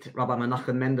great Rabbi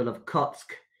Menachem Mendel of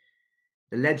Kotsk,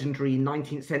 the legendary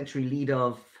 19th century leader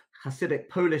of Hasidic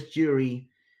Polish Jewry,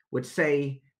 would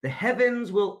say, the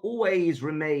heavens will always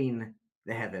remain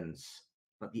the heavens,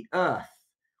 but the earth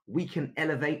we can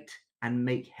elevate and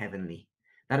make heavenly.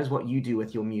 That is what you do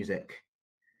with your music.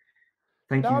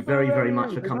 Thank you very, very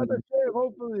much for coming.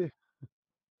 Hopefully.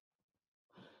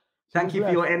 Thank you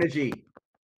for your energy.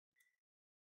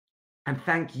 And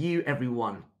thank you,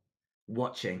 everyone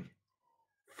watching,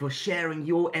 for sharing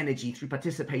your energy through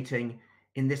participating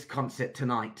in this concert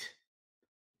tonight.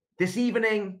 This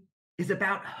evening is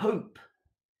about hope,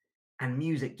 and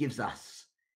music gives us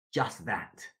just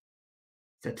that.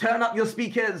 So turn up your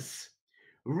speakers,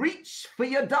 reach for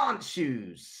your dance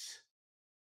shoes.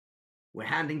 We're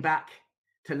handing back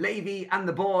to Levi and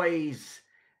the boys.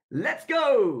 Let's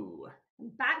go!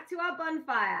 Back to our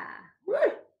bonfire. Woo!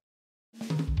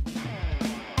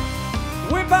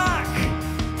 We're back!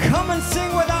 Come and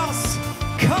sing with us!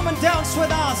 Come and dance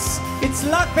with us! It's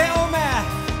Lag BaOmer!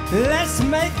 Let's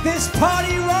make this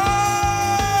party roll!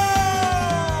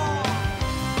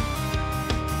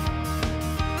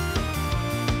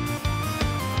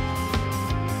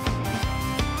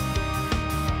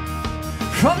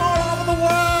 From all over the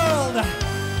world!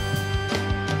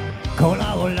 כל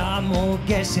העולם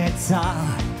מורגשת צער,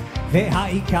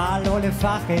 והעיקר לא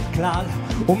לפחד כלל,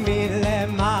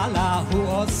 ומלמעלה הוא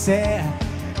עושה,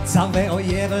 צר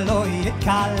ואויב לא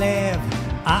יתקלב,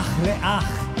 אח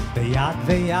לאח, ביד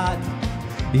ביד,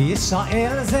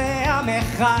 ישראל זה עם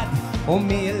אחד,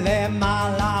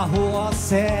 ומלמעלה הוא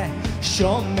עושה,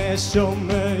 שומע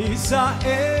שומע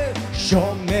ישראל,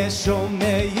 שומע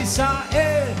שומע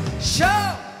ישראל,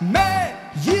 שומע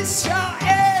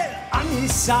ישראל, עם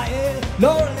ישראל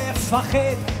לא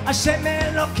לפחד, השם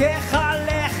אלוקיך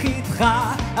לך איתך,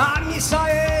 עם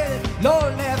ישראל לא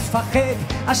לפחד,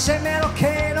 השם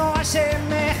אלוקינו השם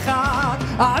אחד,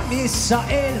 עם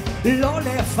ישראל לא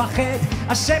לפחד,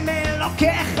 השם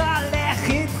אלוקיך לך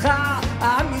איתך,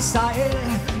 עם ישראל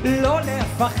לא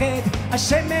לפחד,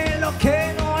 השם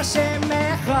אלוקינו השם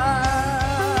אחד.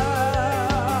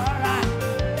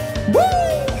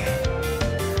 Woo!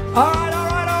 Alright,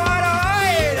 alright, alright,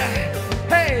 alright.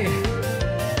 Hey.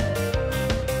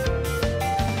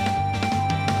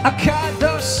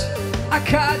 Akadosh,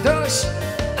 Akadosh,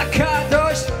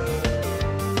 Akadosh.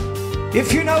 If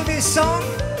you know this song,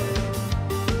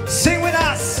 sing with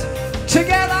us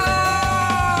together.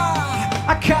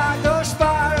 Akadosh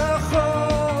Baruch Hu,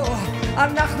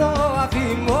 אנחנו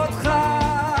אוהבים אותך.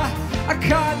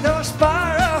 הקדוש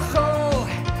ברוך הוא,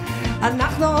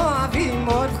 אנחנו אוהבים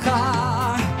אותך.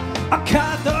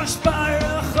 הקדוש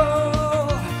ברוך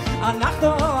הוא, אנחנו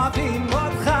אוהבים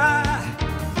אותך.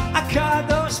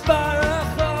 הקדוש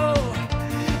ברוך הוא,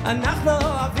 אנחנו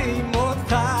אוהבים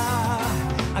אותך.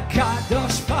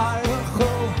 הקדוש ברוך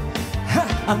הוא,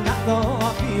 אנחנו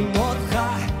אוהבים אותך.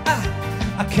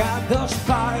 הקדוש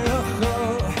ברוך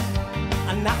הוא,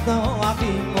 אנחנו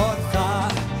אוהבים אותך.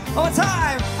 One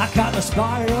time! הקדוש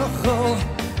ברוך הוא,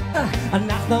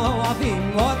 אנחנו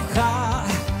אוהבים אותך.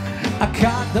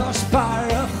 הקדוש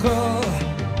ברוך הוא,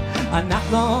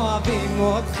 אנחנו אוהבים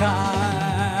אותך.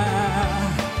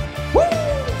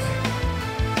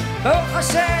 ברוך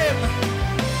השם!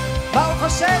 ברוך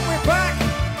השם, we're back!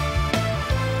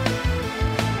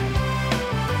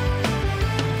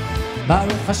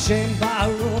 ברוך השם,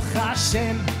 ברוך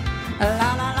השם. La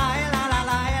la la la la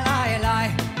la la la.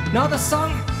 Know the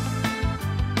song?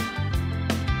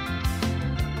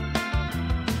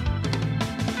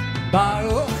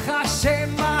 Baruch Hashem,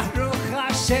 Baruch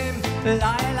Hashem,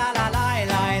 la la la la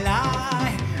la la.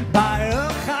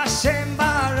 Baruch Hashem,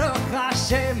 Baruch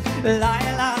Hashem, la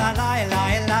la la la la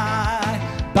la.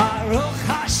 Baruch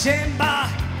Hashem,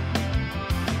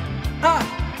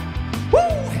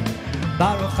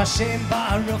 Baruch Hashem,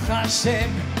 Baruch Hashem,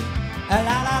 la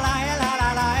la la la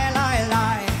la la la la.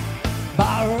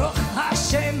 Baruch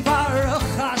Hashem,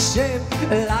 Baruch Hashem,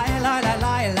 la la la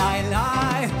la la la.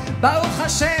 Baruch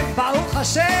Hashem, Baruch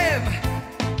Hashem,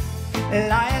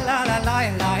 la la la la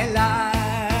la la.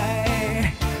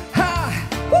 Ha,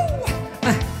 woo,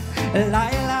 la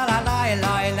la la la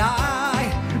la la.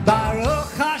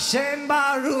 Baruch Hashem,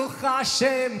 Baruch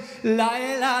Hashem, la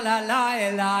la la la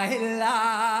la la.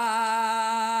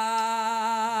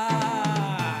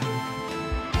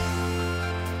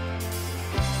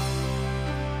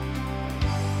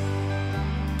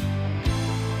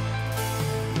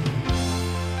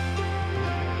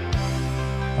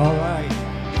 All right.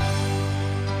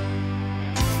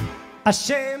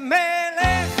 Hashem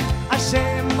Melech,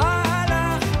 Hashem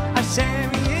Malach, Hashem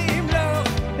Yimloch,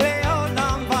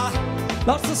 Leolam Va.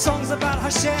 Lots of songs about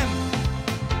Hashem,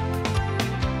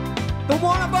 the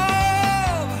one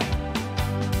above.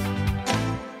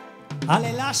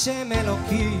 Alel Hashem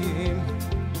Elokim,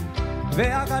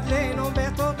 ve'agadleinu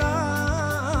betoda.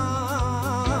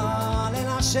 Alel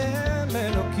Hashem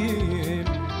Elokim,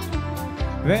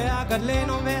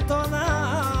 ve'agadleinu betoda.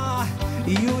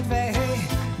 Yud ve'hei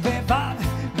ve'vav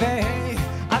ve'hei.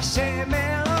 Hashem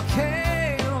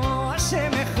Elokeinu,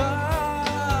 Hashem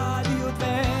Echad. Yud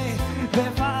ve'hei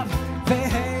ve'vav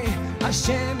ve'hei.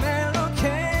 Hashem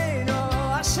Elokeinu,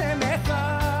 Hashem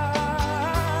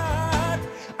Echad.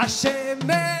 Hashem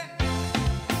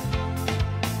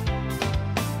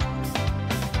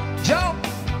Joe.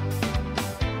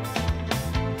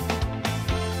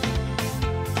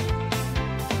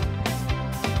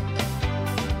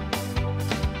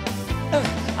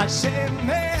 Hashem,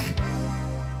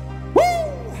 woo!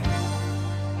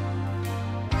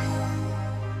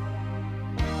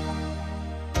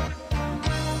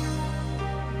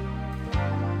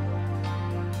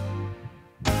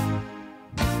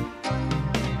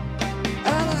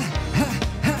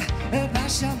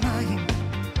 בשמיים,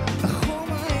 בחום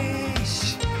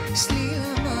האש, סליל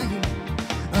המים,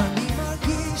 אני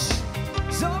מרגיש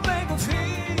זו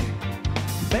בגופי,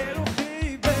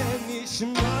 ברוחי,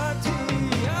 בנשמתי.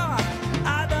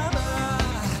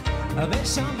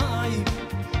 בשמיים,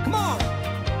 כמו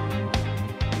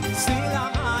סליל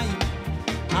המים,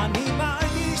 אני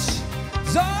מרגיש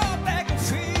זו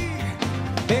בגופי,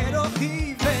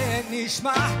 ברוחי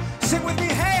ונשמע. Sing with me,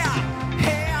 hey,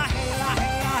 hey, hey, hey, hey,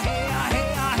 hey, hey,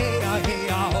 hey,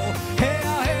 oh, hey,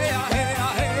 hey, hey, hey,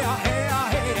 hey, hey, oh, hey, hey,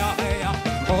 hey, hey,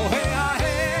 oh, hey.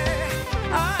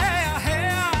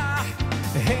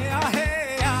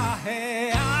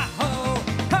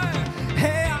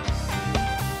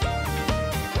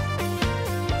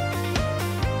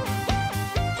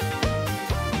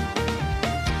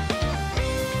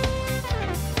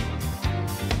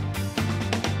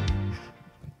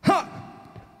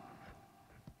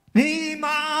 אני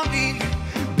מאמין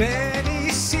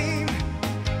בניסים,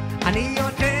 אני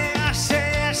יודע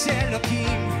שיש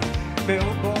אלוקים,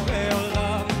 והוא בורא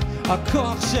עולם,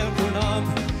 הכוח של כולם,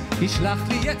 ישלח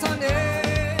לי את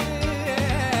הנס.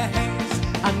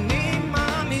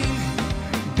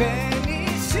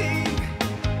 וניסים.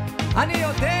 אני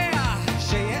יודע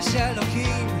שיש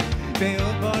אלוקים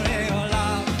ועוד בורא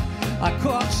עולם,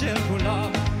 הכוח של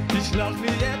כולם ישלח לי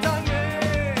את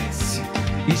הנס,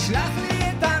 ישלח לי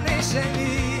את הנס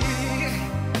שלי.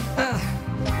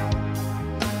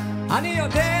 אני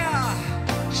יודע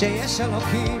שיש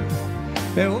אלוקים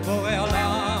והוא בורא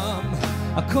עולם,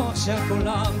 הכוח של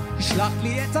כולם ישלח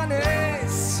לי את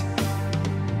הנס.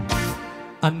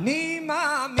 אני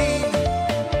מאמין.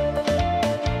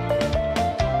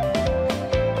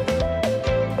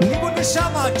 ניגוד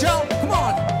נשמה, ג'אמפ,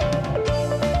 קמון.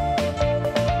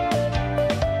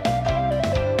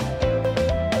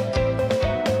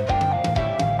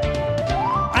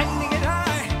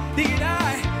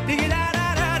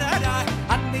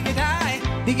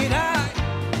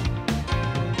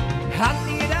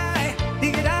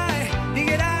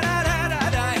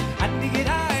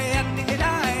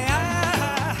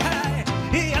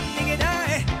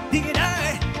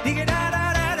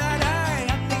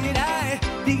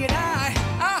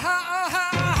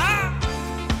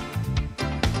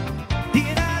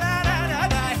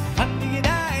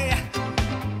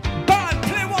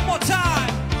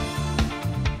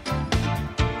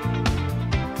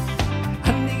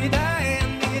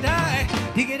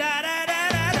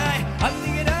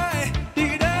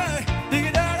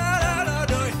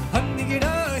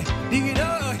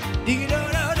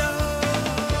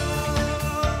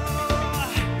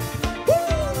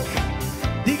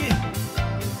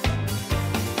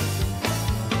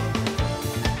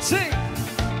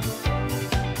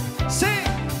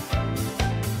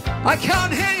 I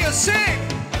can't hear you sing.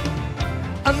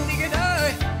 I'm digging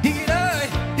I, digging I,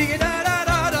 digging da da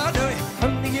da da da.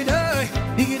 I'm digging I,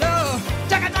 digging I.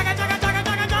 Jaga jaga jaga jaga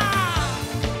jaga jaga.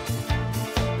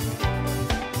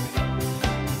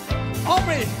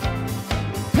 Aubrey,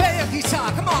 play your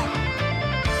guitar. Come on.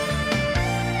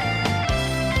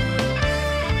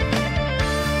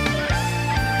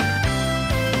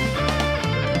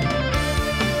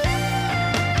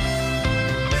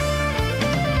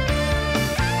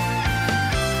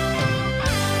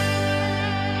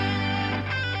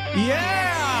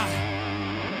 Yeah!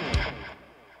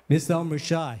 Mr. Omri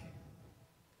Shai.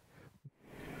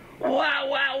 Wow,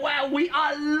 wow, wow, we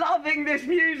are loving this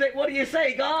music. What do you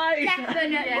say, guys?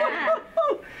 Definitely.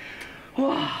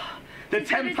 The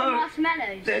tempo,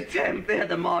 marshmallows.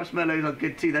 the marshmallows are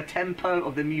good too. The tempo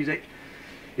of the music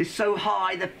is so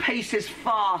high, the pace is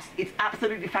fast. It's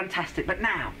absolutely fantastic. But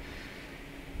now,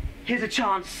 here's a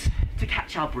chance to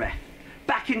catch our breath.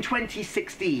 Back in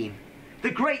 2016, the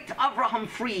great Avraham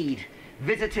Fried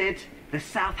visited the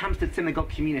South Hampstead Synagogue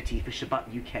community for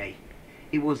Shabbat UK.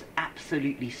 It was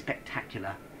absolutely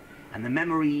spectacular, and the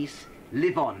memories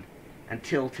live on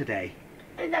until today.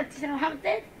 Is that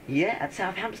Hampstead? Yeah, at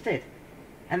South Hampstead.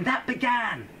 And that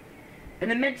began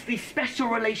an immensely special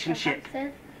relationship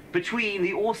between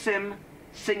the awesome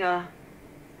singer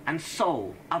and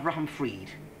soul Avraham Fried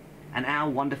and our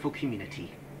wonderful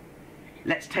community.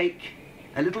 Let's take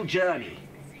a little journey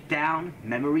down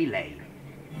memory lane.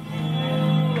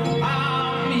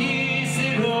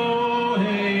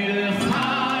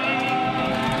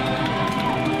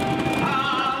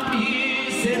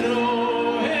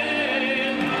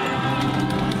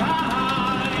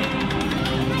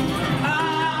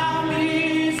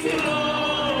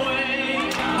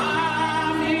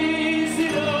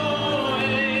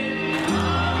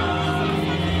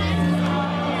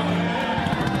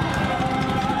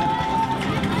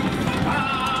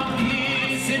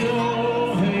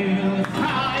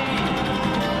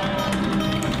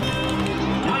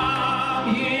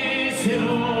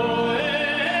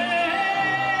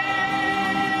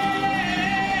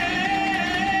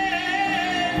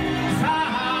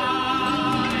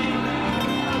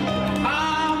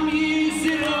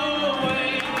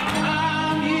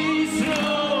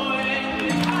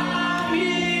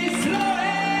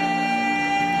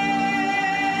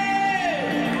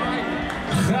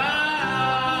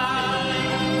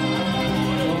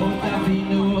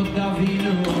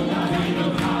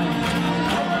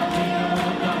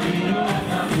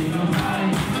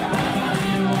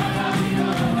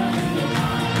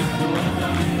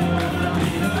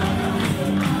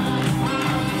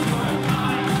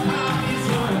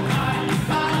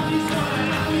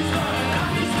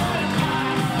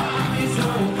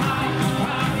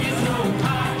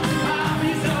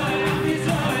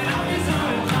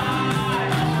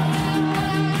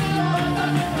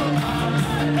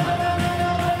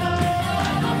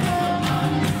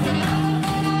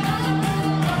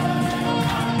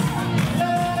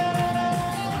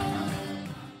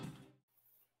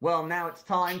 Well, now it's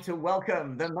time to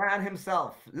welcome the man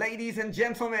himself. Ladies and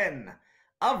gentlemen,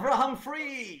 Avraham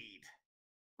Fried.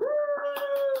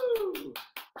 Woo!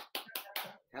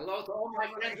 Hello to all my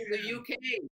friends in the UK.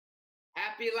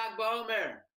 Happy Lag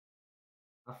BaOmer.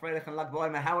 Afreidich and Lag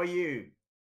BaOmer, how are you?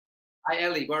 Hi,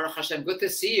 Eli. Baruch Hashem. Good to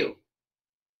see you.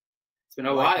 It's been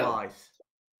a while. Likewise.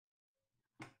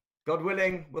 God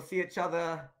willing, we'll see each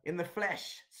other in the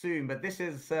flesh soon, but this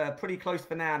is pretty close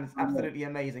for now, and it's absolutely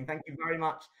amazing. Thank you very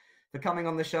much for coming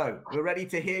on the show. We're ready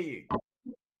to hear you.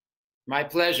 My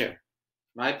pleasure.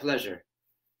 My pleasure.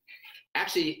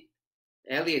 Actually,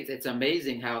 Elliot, it's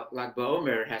amazing how Lag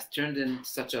BaOmer has turned into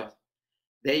such a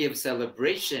day of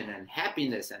celebration and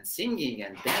happiness and singing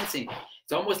and dancing.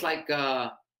 It's almost like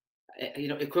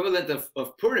equivalent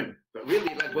of Purim, but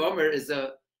really Lag BaOmer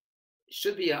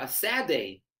should be a sad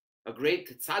day. A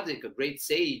great tzaddik, a great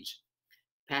sage,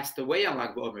 passed away on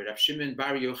Lag BaOmer, Rav Shimon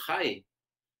Bar Yochai,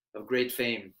 of great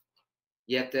fame.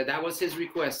 Yet that was his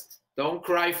request. Don't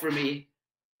cry for me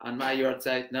on my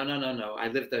yahrzeit. No. I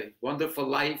lived a wonderful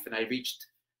life, and I reached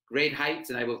great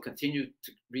heights, and I will continue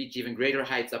to reach even greater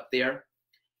heights up there.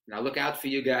 And I'll look out for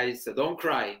you guys, so don't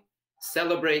cry.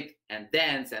 Celebrate and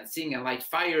dance and sing and light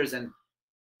fires and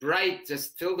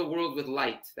just fill the world with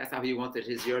light. That's how he wanted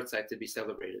his yahrzeit to be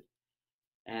celebrated.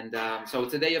 And so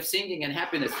it's a day of singing and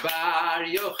happiness. Bar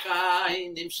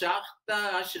Yochai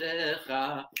nimshachta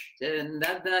ashrecha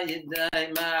tenada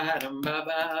yedai maharam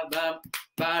ba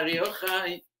Bar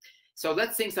Yochai. So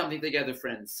let's sing something together,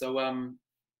 friends. So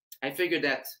I figured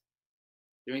that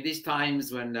during these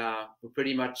times when we're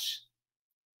pretty much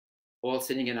all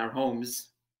sitting in our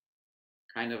homes,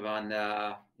 kind of on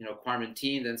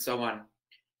quarantined and so on,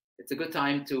 it's a good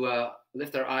time to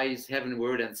lift our eyes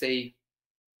heavenward and say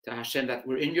to Hashem that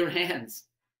we're in your hands.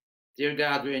 Dear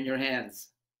God, we're in your hands.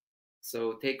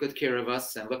 So take good care of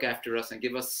us and look after us and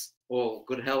give us all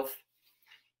good health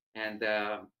and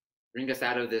bring us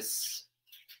out of this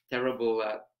terrible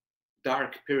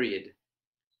dark period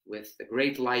with the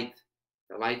great light,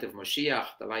 the light of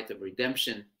Moshiach, the light of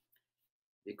redemption,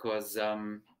 because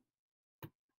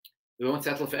we won't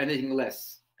settle for anything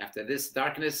less. After this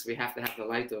darkness, we have to have the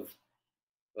light of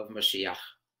Moshiach.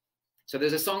 So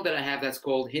there's a song that I have that's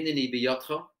called Hineni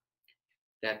B'Yodcha,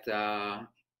 that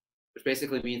which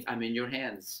basically means I'm in your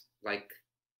hands, like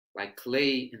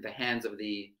clay in the hands of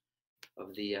the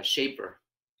shaper.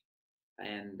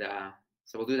 And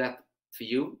so we'll do that for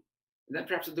you, and then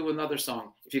perhaps we'll do another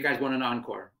song if you guys want an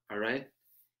encore. All right.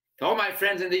 To all my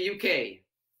friends in the UK,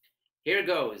 here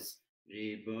goes.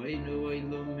 Riboinu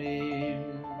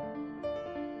Elohim,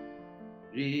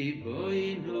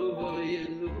 Riboinu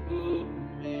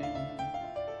Elohim.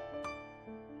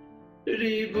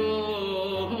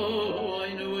 Riboinu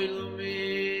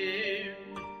Elohim,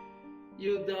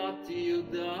 Yudati,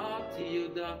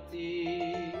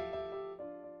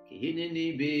 Ki hineni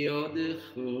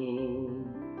biyodecho,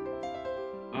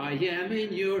 I am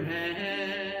in your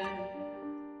hand.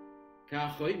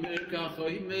 Kachoimer,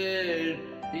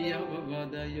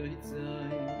 Yavavada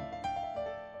yoitzai.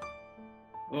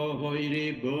 Oh,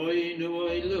 Riboinu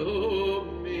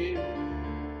Elohim,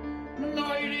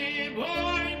 Noi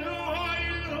Riboinu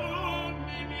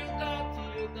Elohim,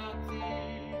 Yudati,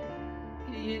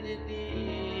 Hineni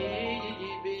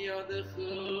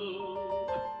biyadecho,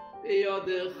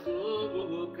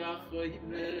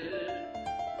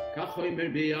 Kachoimer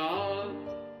biyad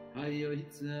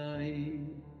hayoitzai.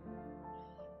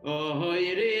 Oh,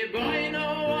 Riboinu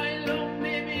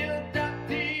Elohim,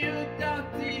 Yudati,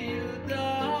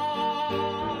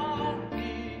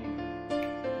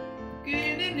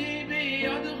 Kineni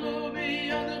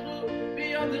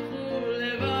biyadecho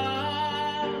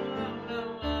levad,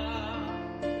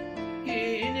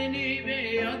 Kineni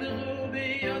biyadecho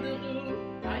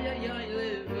ayayay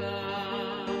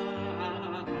levad.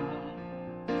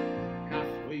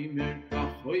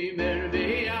 Kachoimer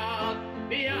biyad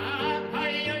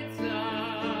hayoitzai.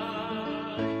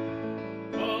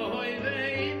 Oy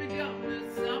veim gam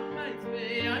nesachmayt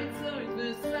ve'aytzoy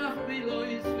nesach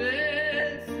bilois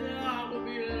ve'sach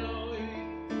biloi.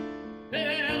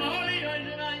 Ve'oy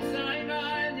oy zay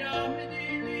va'al yam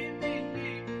dili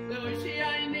lo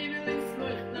shi'ayni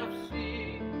v'litzloich nafshi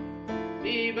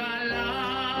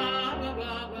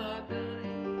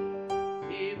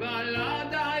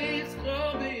Ibalada is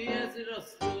chobi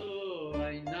ezrasto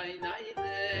ay nay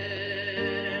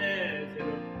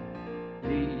nezro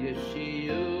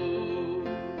Yeshiu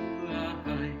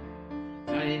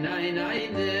ay nay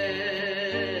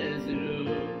nezro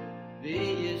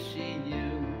Yeshiu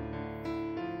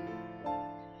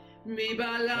mi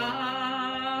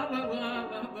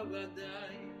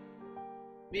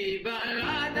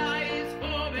balada is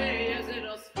chobi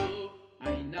ezrasto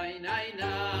ay nay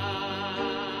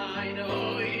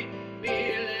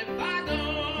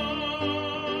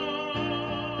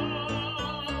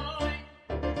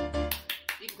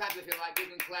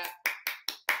clap.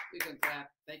 You can clap.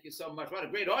 Thank you so much. What a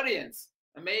great audience.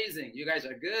 Amazing. You guys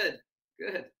are good.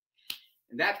 Good.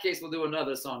 In that case, we'll do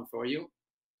another song for you.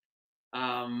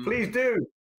 Please do.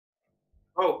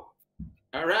 Oh,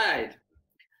 all right.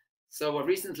 So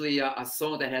recently, a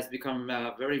song that has become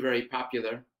very, very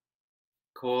popular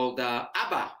called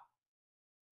Abba.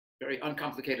 Very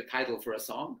uncomplicated title for a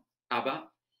song, Abba.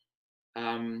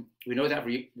 We know that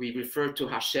we refer to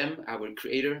Hashem, our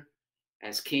creator,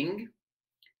 as king,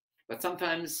 but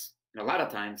sometimes, and a lot of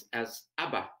times, as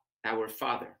Abba, our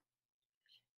father.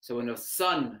 So when a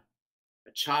son,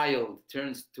 a child,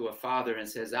 turns to a father and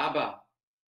says, Abba,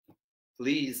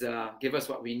 please give us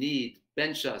what we need,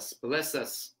 bench us, bless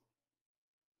us.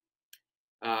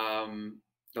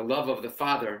 The love of the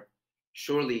father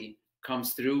surely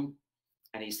comes through,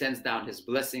 and he sends down his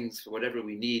blessings for whatever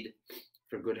we need,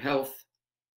 for good health,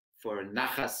 for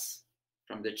nachas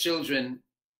from the children,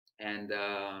 and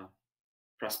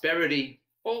prosperity,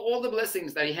 all the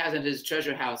blessings that he has in his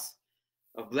treasure house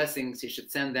of blessings he should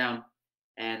send down,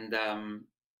 and a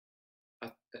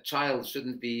child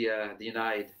shouldn't be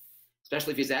denied,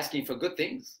 especially if he's asking for good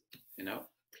things, you know.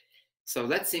 So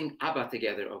let's sing Abba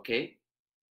together, okay?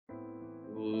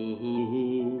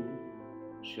 Oh,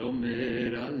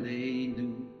 shomer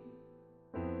aleinu,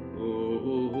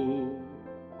 oh,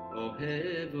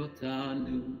 ohev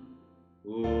otanu,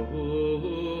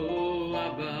 oh,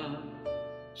 Abba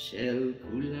shel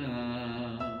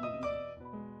kulam,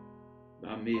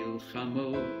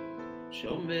 bamilchamot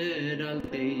shomer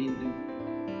aleinu,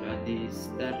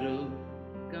 v'nistarot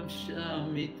gam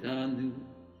sham itanu,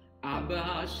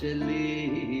 Abba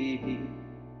sheli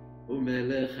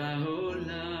umelech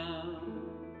haolam.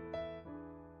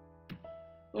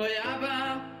 Oy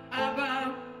Abba,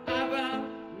 Abba, Abba,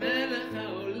 melech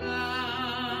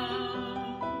haolam.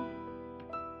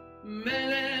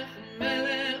 Melech,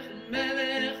 melech,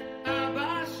 melech,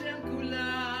 Abba shel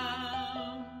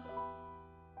kulam.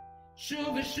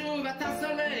 Shuv ושוב אתה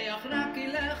סולח, רק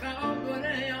אליך עוד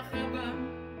בורח Abba.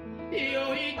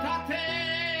 יויטאטה.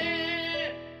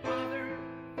 Father,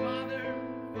 Father,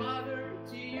 Father,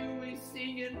 to you we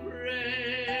sing and pray.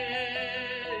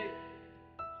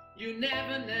 You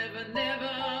never, never,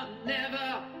 never, never,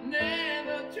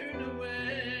 never turn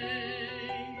away.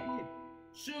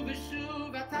 שוב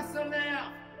ושוב אתה סולח,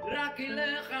 רק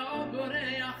אליך עוד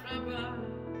בורח Abba.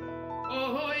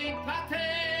 אוי תתה,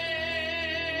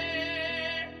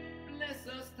 bless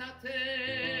us תתה,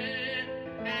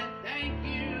 and thank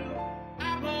you,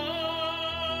 Abba.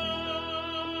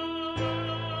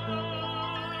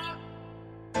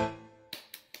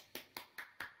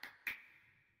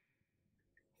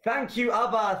 Thank you,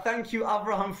 Abba. Thank you,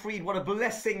 Avraham Fried. What a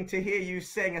blessing to hear you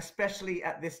sing, especially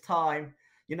at this time.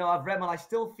 You know, Avram, I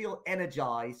still feel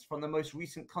energized from the most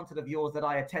recent concert of yours that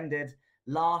I attended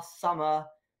last summer,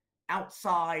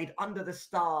 outside, under the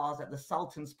stars, at the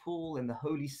Sultan's Pool in the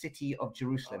holy city of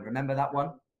Jerusalem. Remember that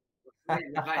one?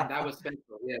 That was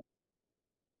special, yeah.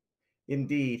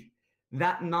 Indeed.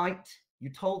 That night, you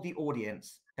told the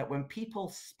audience that when people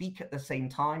speak at the same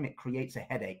time, it creates a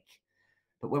headache.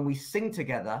 But when we sing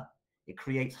together, it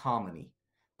creates harmony.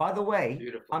 By the way,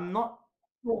 Beautiful. I'm not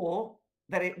sure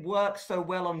that it works so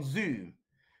well on Zoom.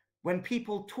 When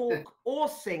people talk or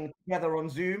sing together on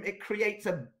Zoom, it creates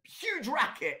a huge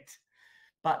racket.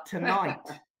 But tonight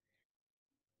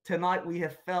we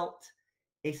have felt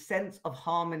a sense of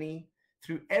harmony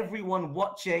through everyone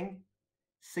watching,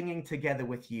 singing together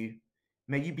with you.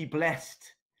 May you be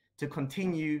blessed to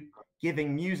continue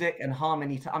giving music and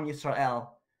harmony to Am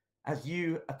Yisrael. As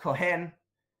you, a Kohen,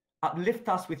 uplift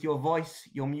us with your voice,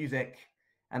 your music,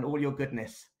 and all your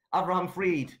goodness. Avraham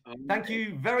Fried, thank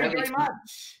you very, very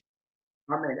much.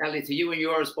 Amen. Ali, to you and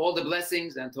yours, all the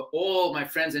blessings, and to all my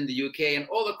friends in the UK and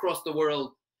all across the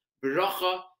world,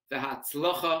 Beracha,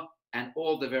 V'hatzlacha, and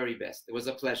all the very best. It was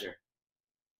a pleasure.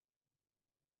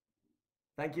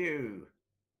 Thank you.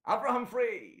 Avraham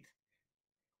Fried.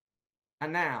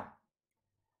 And now,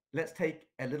 let's take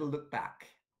a little look back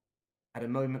at a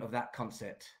moment of that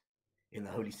concert in the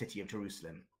holy city of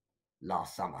Jerusalem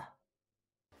last summer.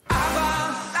 Abba,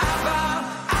 Abba,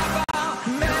 Abba,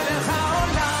 melech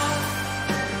haolam.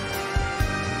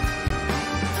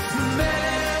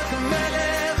 Melech,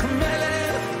 melech,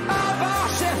 melech, Abba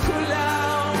shel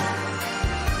kulam.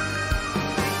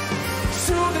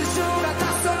 Shuv ושוב אתה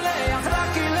סולח,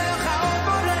 רק אליך עוד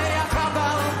בורח Abba.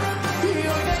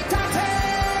 יוידei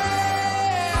tateh.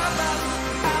 Abba,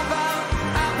 Abba,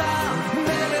 Abba,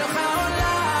 melech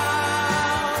haolam.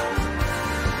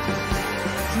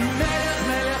 Melech,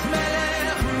 melech,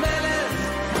 melech, melech,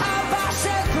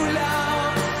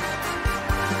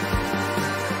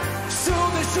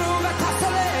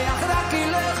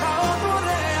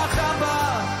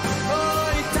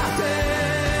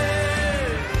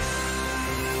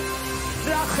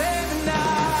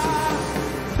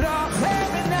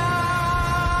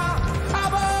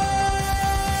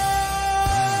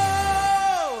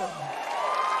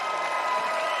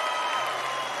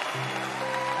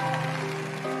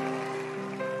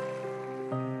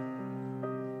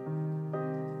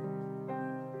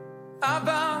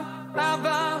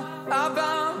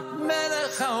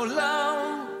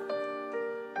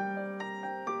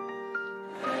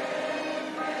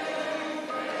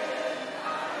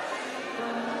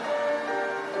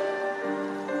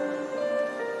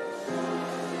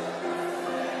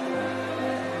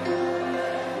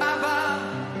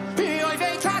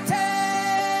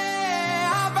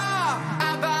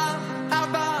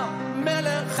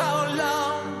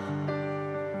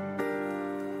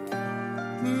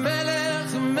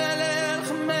 מלך,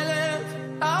 מלך, מלך,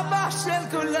 אבא של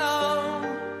כולם.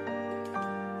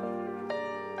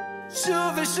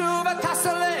 שוב ושוב אתה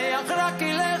סולח, רק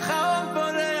אליך עוד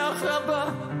בורח הבא.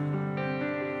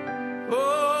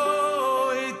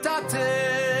 אוי, תתן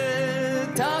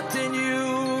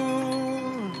you.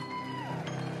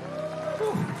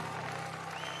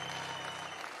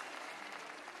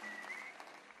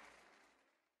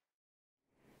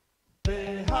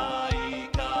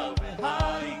 והעיקר,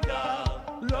 והעיקר,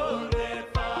 לא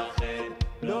לפחד,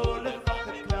 לא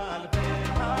לפחד כלל.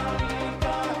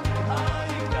 והעיקר,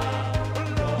 העיקר,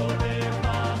 לא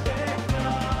לפחד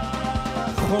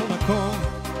כלל. בכל מקום,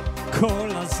 כל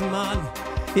הזמן,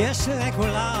 יש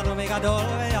לכולנו מגדול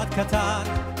ועד קטן,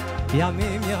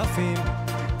 ימים יפים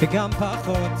וגם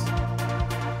פחות,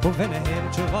 וביניהם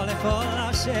תשובה לכל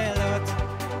השאלות.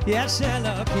 יש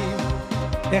אלוקים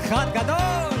אחד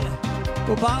גדול,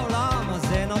 ובעולם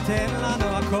הזה נותן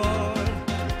לנו הכל,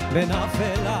 בין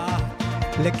אפלה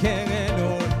לקרן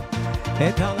אור,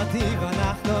 את הנתיב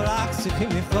אנחנו רק צריכים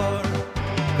לבחור,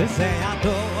 וזה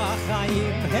הדור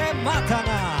החיים הם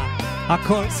מתנה,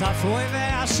 הכל צפוי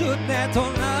והשוט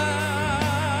נתונה.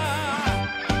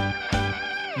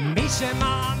 מי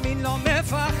שמאמין לא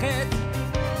מפחד,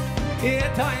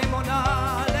 את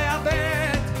האמונה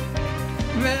לאבד,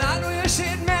 ולנו יש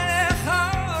את מלך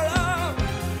העולם,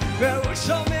 והוא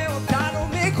שומע אותנו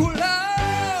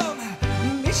מכולם.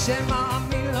 מי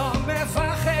שמאמין לא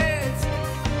מפחד,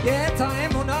 את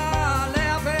האמונה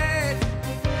לאבד,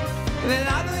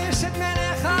 ולנו יש את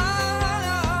מלך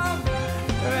העולם,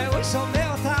 והוא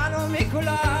שומע אותנו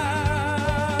מכולם.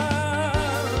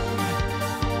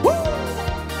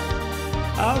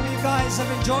 How you guys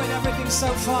have enjoyed everything so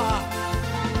far?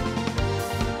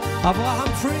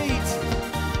 Abraham Fried.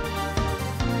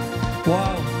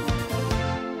 וואו.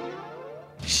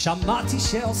 שמעתי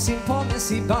שעושים פה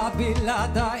מסיבה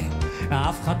בלעדיי,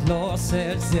 אף אחד לא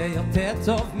עושה את זה יותר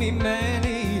טוב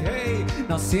ממני. היי,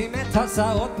 נשים את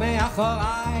הזרות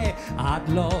מאחוריי, עד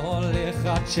לא הולך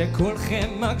עד שכולכם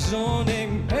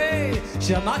מגזונים. היי,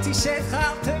 שמעתי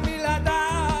שהתחלתם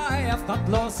בלעדיי, אף אחד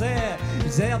לא עושה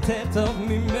את זה יותר טוב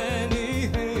ממני.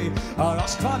 היי,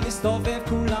 הראש כבר מסתובב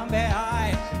כולם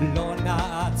בהיי, לא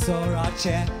נעצור עד ש...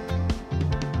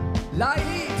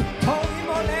 להיט, תורים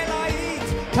עולה להיט,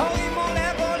 תורים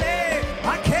עולה ועולה,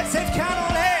 הקצב כאן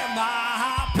עולה,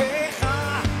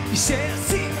 מהפכה של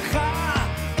שמחה,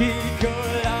 כי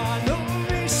כולנו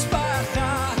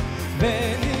משפחה,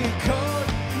 ונרקוד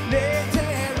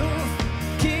לטירוף,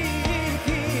 כי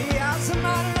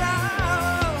הזמן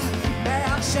רב,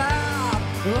 מעכשיו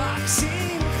רק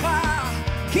שמחה,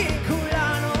 כי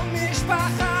כולנו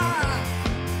משפחה,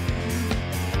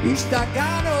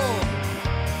 השתגענו.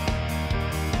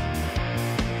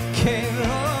 Can't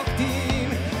rockin',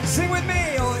 sing with me,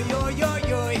 oi oi oi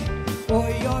oi,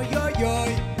 oi oi oi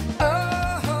oi,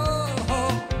 oh oh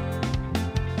oh,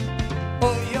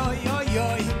 oi oi oi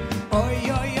oi, oi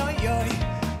oi oi oi,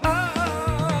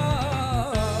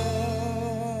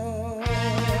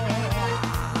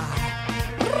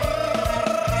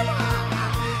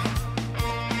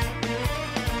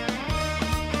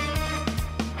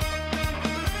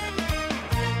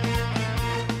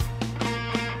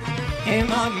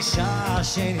 מרגישה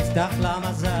שנפתח לה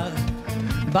מזל,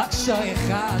 בקשה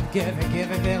אחד גבר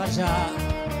גבר ורשע,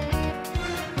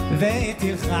 והיא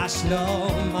תלחש לו,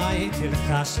 מה היא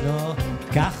תלחש לו?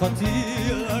 קח אותי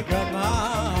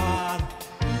לגמר.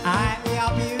 I'm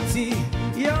your beauty,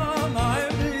 you're my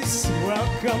bliss,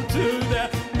 welcome to the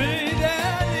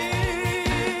Middle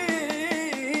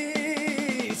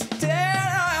East. תל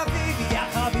אביב, יא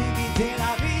חביבי, תל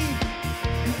אביב,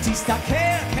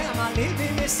 תסתכל כמה ליבי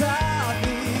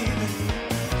מסביב,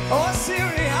 עושים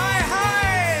לי היי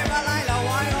היי בלילה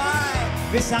וואי וואי,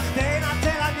 וסחטינה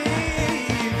תל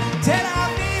אביב, תל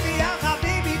אביב, יא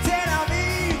חביבי, תל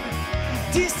אביב,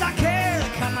 תסתכל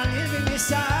כמה ליבי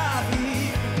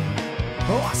מסביב,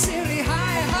 עושים לי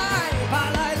היי היי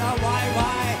בלילה וואי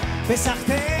וואי,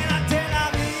 וסחטינה תל אביב.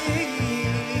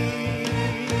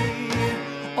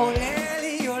 עולה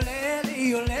לי, עולה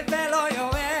לי, עולה ולא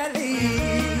יורה לי,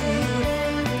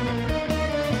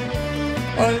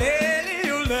 עולה לי,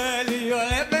 עולה לי,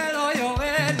 עולה ולא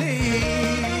יורה לי,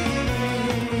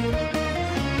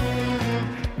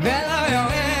 ולא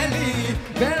יורה לי,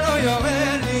 ולא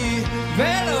יורה לי,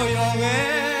 ולא יורה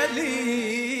לי.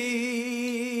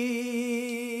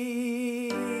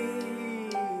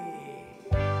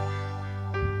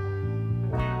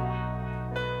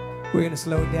 We're gonna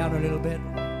slow it down a little bit.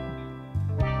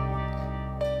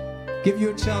 Give you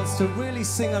a chance to really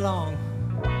sing along,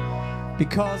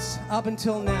 because up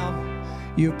until now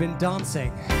you've been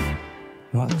dancing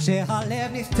רק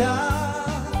כשהלב נפתח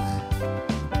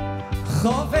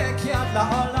חובק יד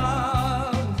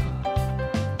לעולם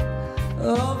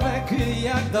חובק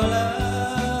קריאה גדולה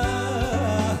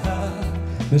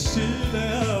בשיר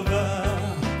לאהבה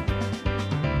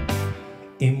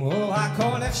אם הוא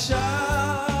הכל אפשר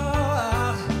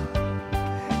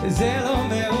זה לא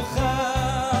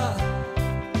מאוחר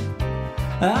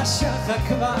השחר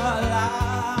כבר עלה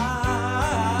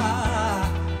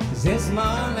זה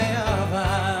זמן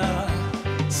לאהבה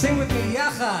sing with me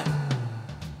יחד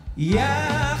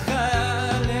יחד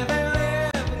לב אל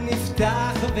לב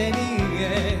נפתח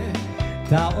ונראה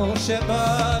את האור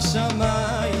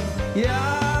שבשמיים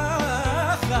יחד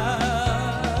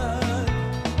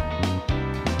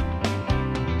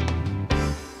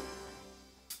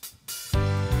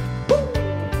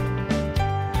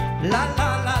la la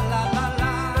la la la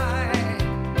la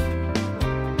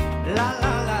la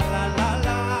la la la la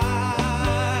la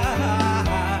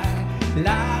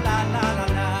la la la la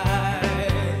la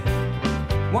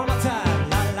one more time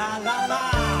la la la la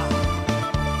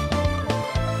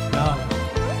no.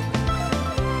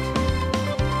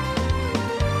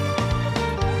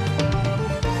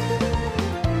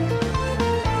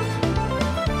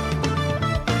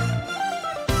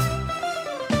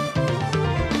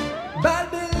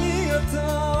 בלבלי אותו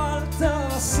אל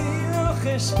תעשי לו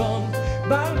חשבון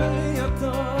בלבלי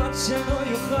אותו עד שלא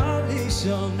יוכל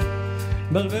לישון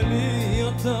בלבלי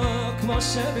אותו כמו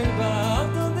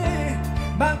שבלבלת אותי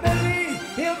בלבלי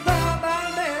אותו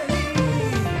בלבלי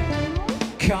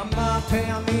כמה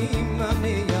פעמים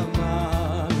אני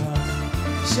אמר לך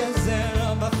שזה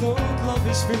לא בחוט לא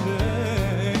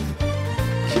בשבילך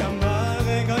כמה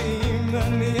רגעים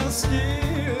אני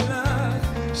אזכיר לך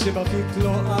שבחוט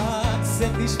לא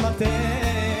אצאת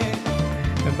נשמתך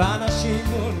באנשים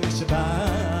מול נשבע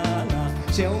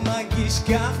לך שהוא מרגיש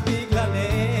כך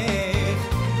בגללך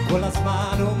כל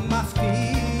הזמן הוא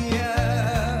מבטיח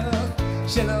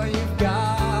שלא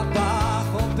יפגע בך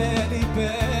או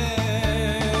בליבך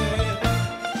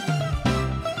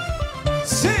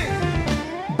sing!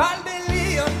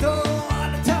 בלבלי אותו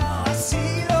אל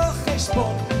תעשי לו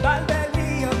חשבון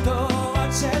בלבלי אותו עד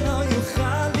שלא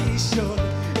יוכל לישון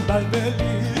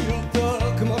בלבלי אותו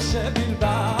כמו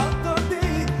שבלבלת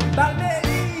אותי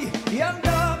בלבלי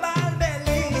ילדה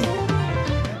בלבלי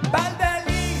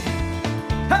בלבלי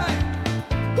היי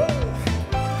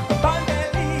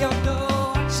בלבלי אותו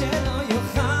עד שלא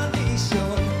יוכל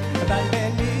לישון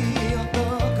בלבלי אותו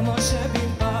כמו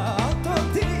שבלבלת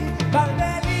אותי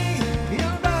בלבלי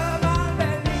ילדה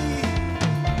בלבלי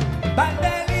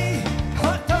בלבלי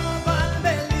אותו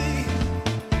בלבלי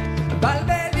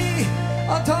בלבלי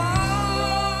אותו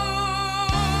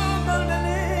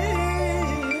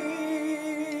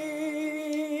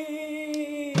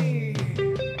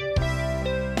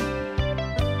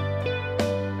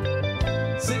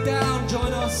sit down,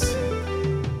 join us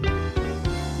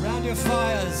around your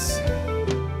fires.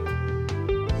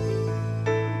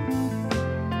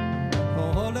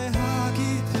 או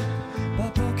להגיד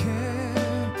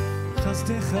בבוקר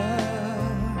חסדך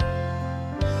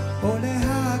או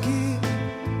להגיד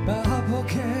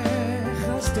בבוקר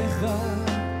חסדך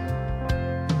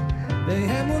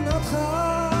באמונתך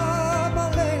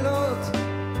בלילות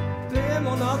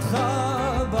באמונתך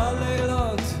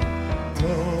בלילות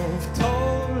טוב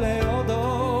טוב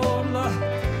להודות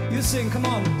you sing come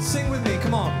on sing with me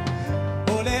come on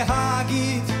או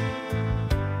להגיד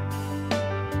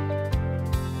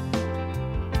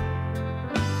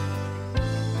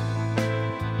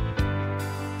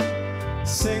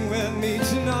sing with me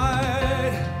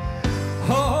tonight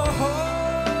oh, oh,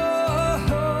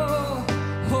 oh,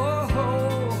 oh,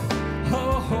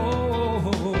 oh, oh,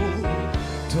 oh.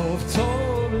 טוב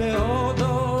טוב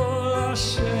להודות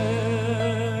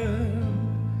השם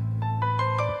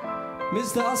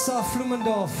Mr. Asaf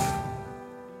Flumendorf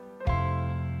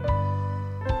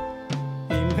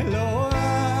אם לא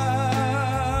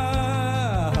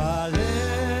אעלה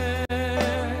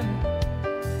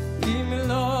אם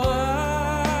לא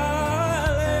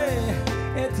אעלה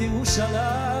את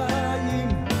ירושלים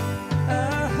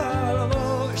על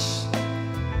ראש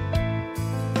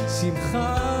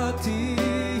שמחתי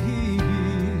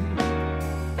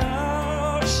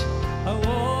על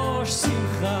ראש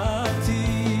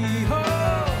שמחתי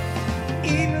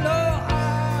אם לא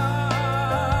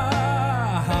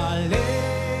אעלה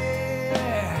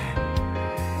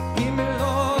אם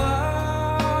לא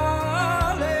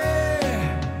אעלה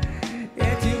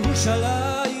את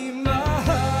ירושלים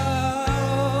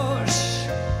הראש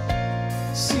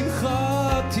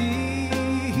שמחתי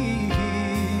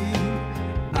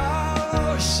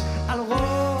על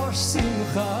ראש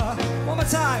שמחה one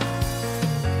more time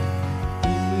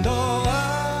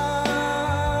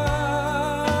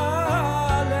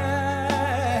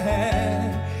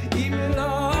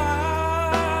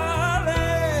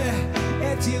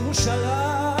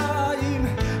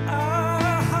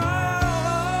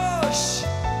ראש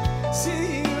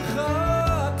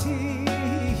שמחתי,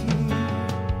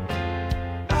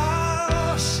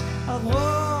 ראש על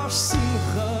ראש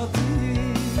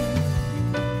שמחתי,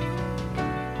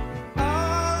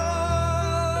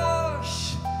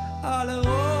 ראש על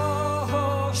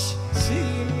ראש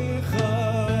שמחתי.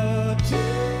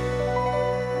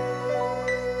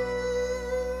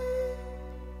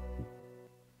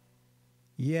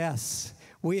 Yes,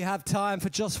 we have time for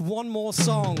just one more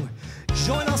song.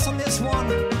 Join us on this one.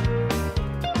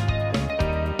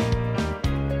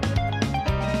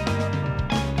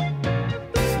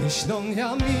 ישנם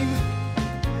ימים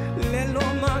ללא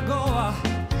מגוע,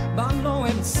 בנו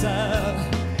אמצע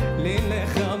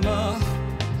לנחמה,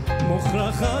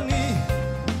 מוכרח אני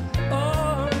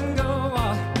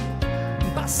אונגוע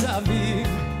בסביב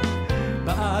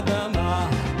באדמה,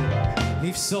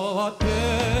 לפסות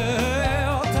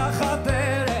אותך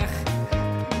הדרך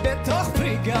בתוך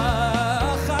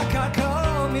פריגח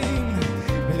הקרקעמים,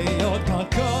 ולהיות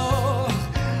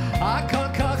כל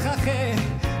כך אחר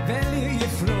ולי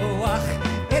יפרוח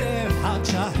ערב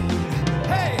הגשמים.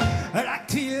 היי! רק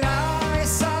תפילה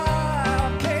אשא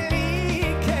כלי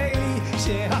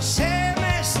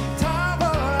שהשמש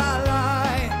תעבור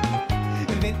עליי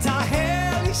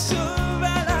ותהל לי שוב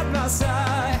אל אדמתי.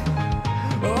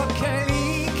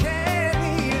 כלי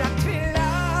רק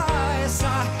תפילה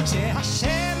אשא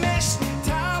שהשמש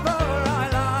תעבור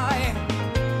עליי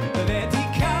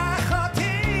ותיקח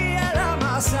אותי אל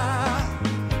המסע,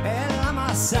 אל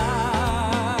המסע.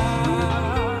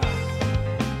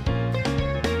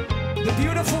 The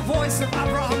beautiful voice of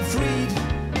Abraham Fried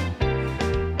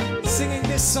singing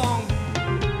this song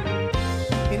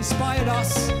inspired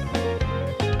us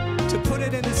to put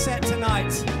it in the set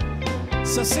tonight.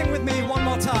 So sing with me one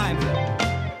more time.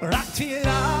 רק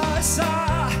תפילה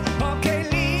אשא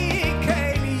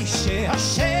כלי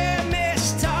שהשמש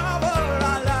תעבור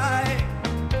עליי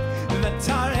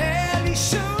ותראה לי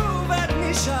שוב את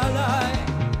משאלי.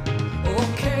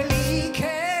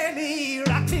 כלי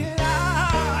רק תפילה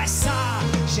אשא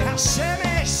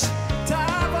שהשמש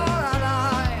תעבור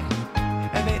עליי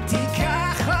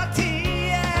ותיקח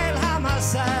אותי אל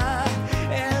המסע,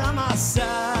 אל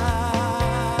המסע.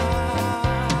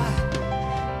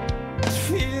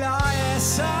 תפילה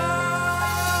אשא.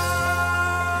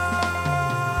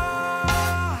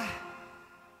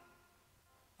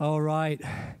 All right.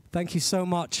 Thank you so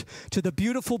much to the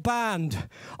beautiful band.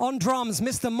 On drums,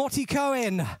 Mr. Motti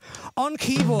Cohen. On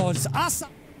keyboards, Asa.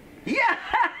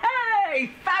 Yay!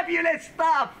 Fabulous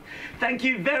stuff! Thank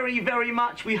you very, very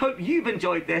much. We hope you've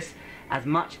enjoyed this as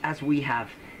much as we have.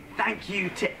 Thank you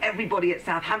to everybody at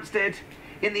South Hampstead,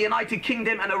 in the United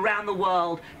Kingdom and around the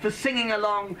world, for singing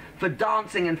along, for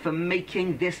dancing, and for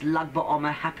making this Lag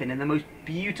BaOmer happen in the most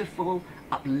beautiful,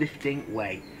 uplifting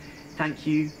way. Thank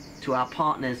you to our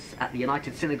partners at the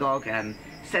United Synagogue and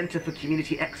Centre for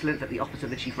Community Excellence at the Office of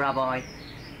the Chief Rabbi.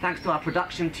 Thanks to our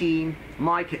production team,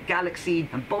 Mike at Galaxy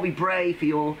and Bobby Bray for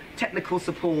your technical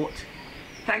support.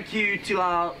 Thank you to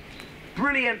our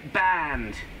brilliant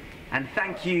band. And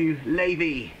thank you,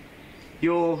 Levi.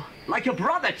 You're like a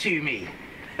brother to me.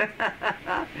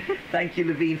 Thank you,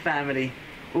 Levine family.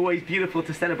 Always beautiful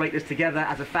to celebrate this together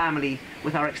as a family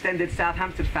with our extended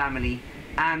Southampton family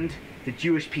and the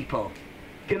Jewish people.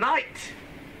 Good night.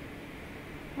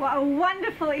 What a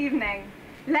wonderful evening.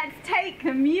 Let's take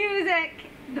the music,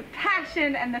 the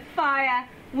passion and the fire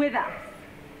with us.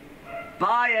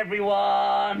 Bye,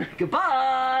 everyone.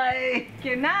 Goodbye.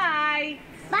 Good night.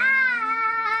 Bye!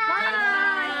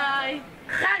 Bye.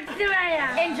 Chag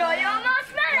Sameach. Enjoy your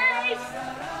marshmallows!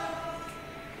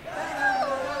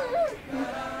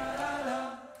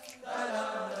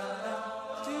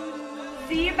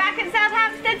 See you back in South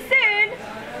Hampstead soon.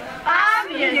 Am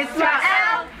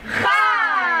Yisrael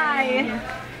Chai.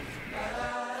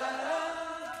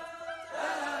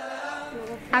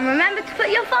 And remember to put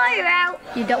your fire out.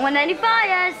 You don't want any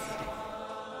fires.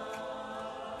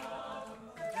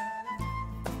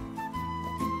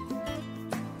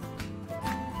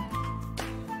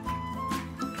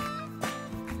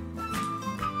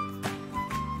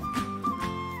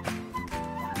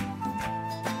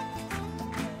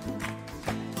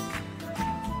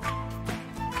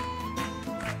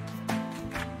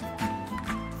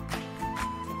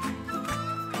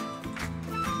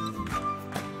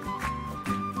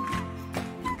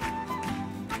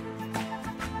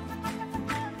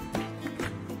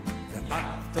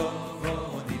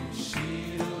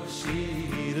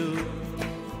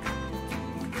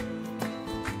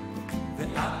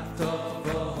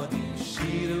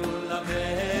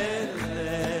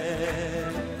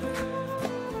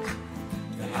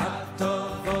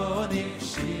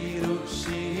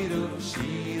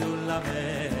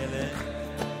 למלך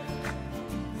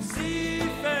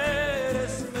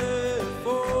סיפרס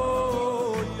מפויו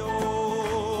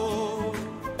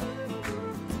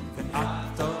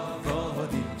ואת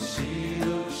עבודים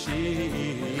שירו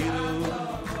שירו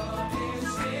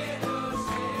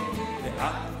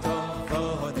ואת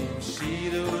עבודים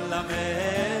שירו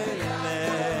למלך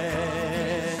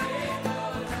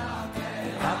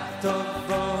ואת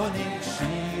עבודים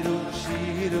שירו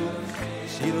שירו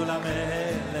שירו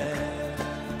למלך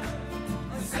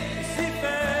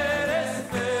סיפרס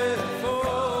מפויו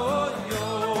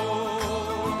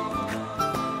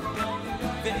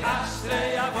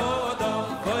ואשרי עבודו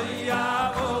ואוי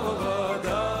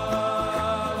עבודו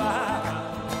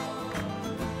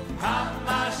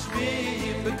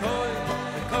המשמיעים בקול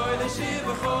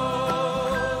לשבחו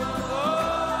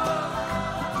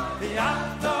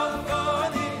ואת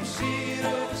עבודים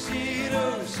שירו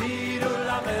שירו שירו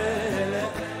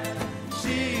למלך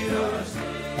שירו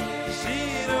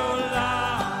שירו למלך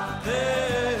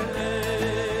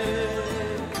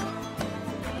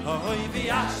אוי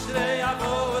ואשרי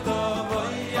עבודו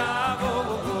ואוי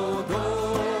עבודו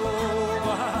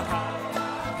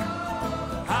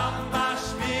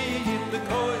המשמיעים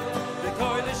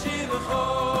בקול לשבחו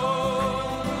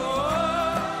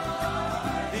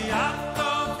ואת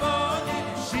עבודים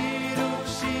שירו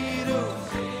שירו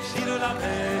שירו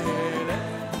למלך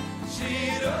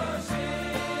שירו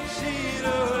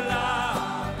שירו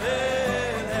למלך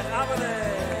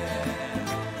עבודך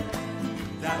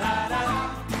לה לה לה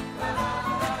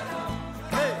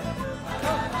היי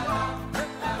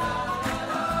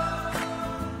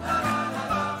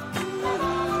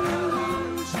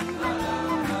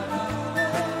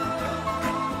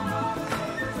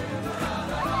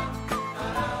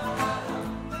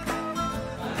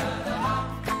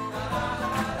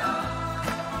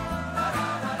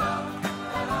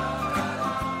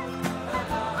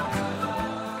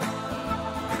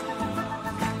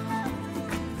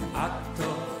את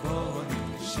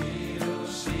עבודים שירו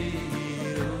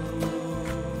שירו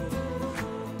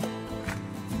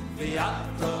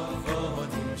ואת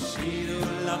עבודים שירו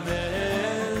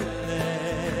למלך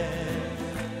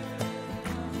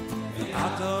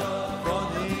ואת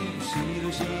עבודים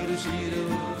שירו שירו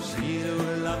שירו שירו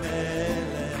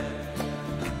למלך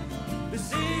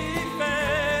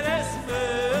וסיפרס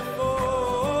מפויו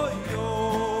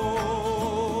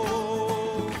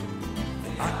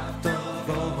ואת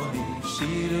עבודים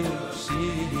שירו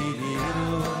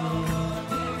שירו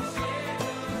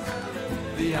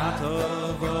ואת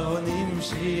עבודים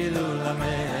שירו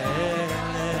למלך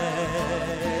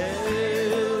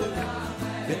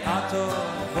ואת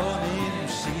עבודים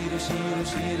שירו שירו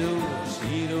שירו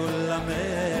שירו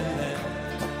למלך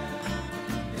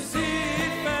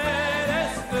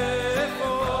סיפרס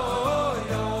מפויו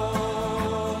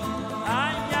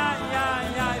איי איי איי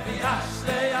איי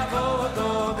ואשרי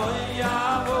עבודו ואוי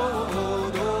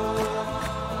עבודו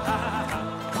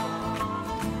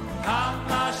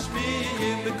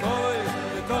המשמיעים בקול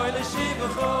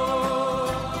לשבחו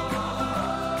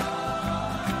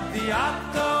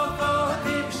ואת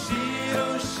עבודים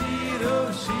שירו שירו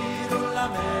שירו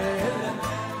למלך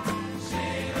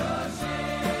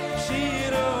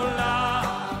שירו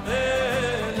למלך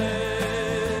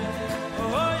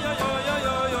אוי אוי אוי אוי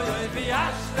אוי אוי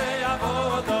ואשרי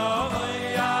עבודו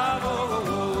ואוי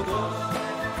עבודו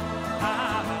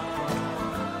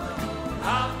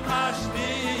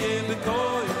המשמיעים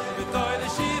בקול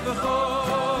לשבחו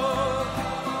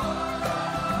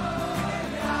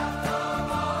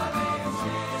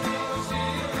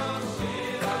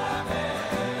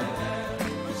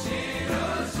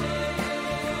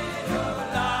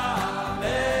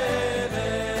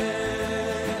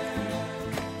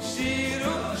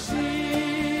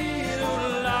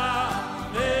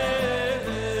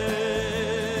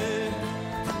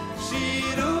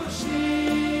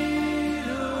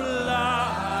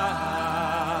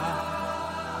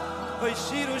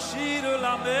שירו שירו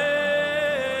למלך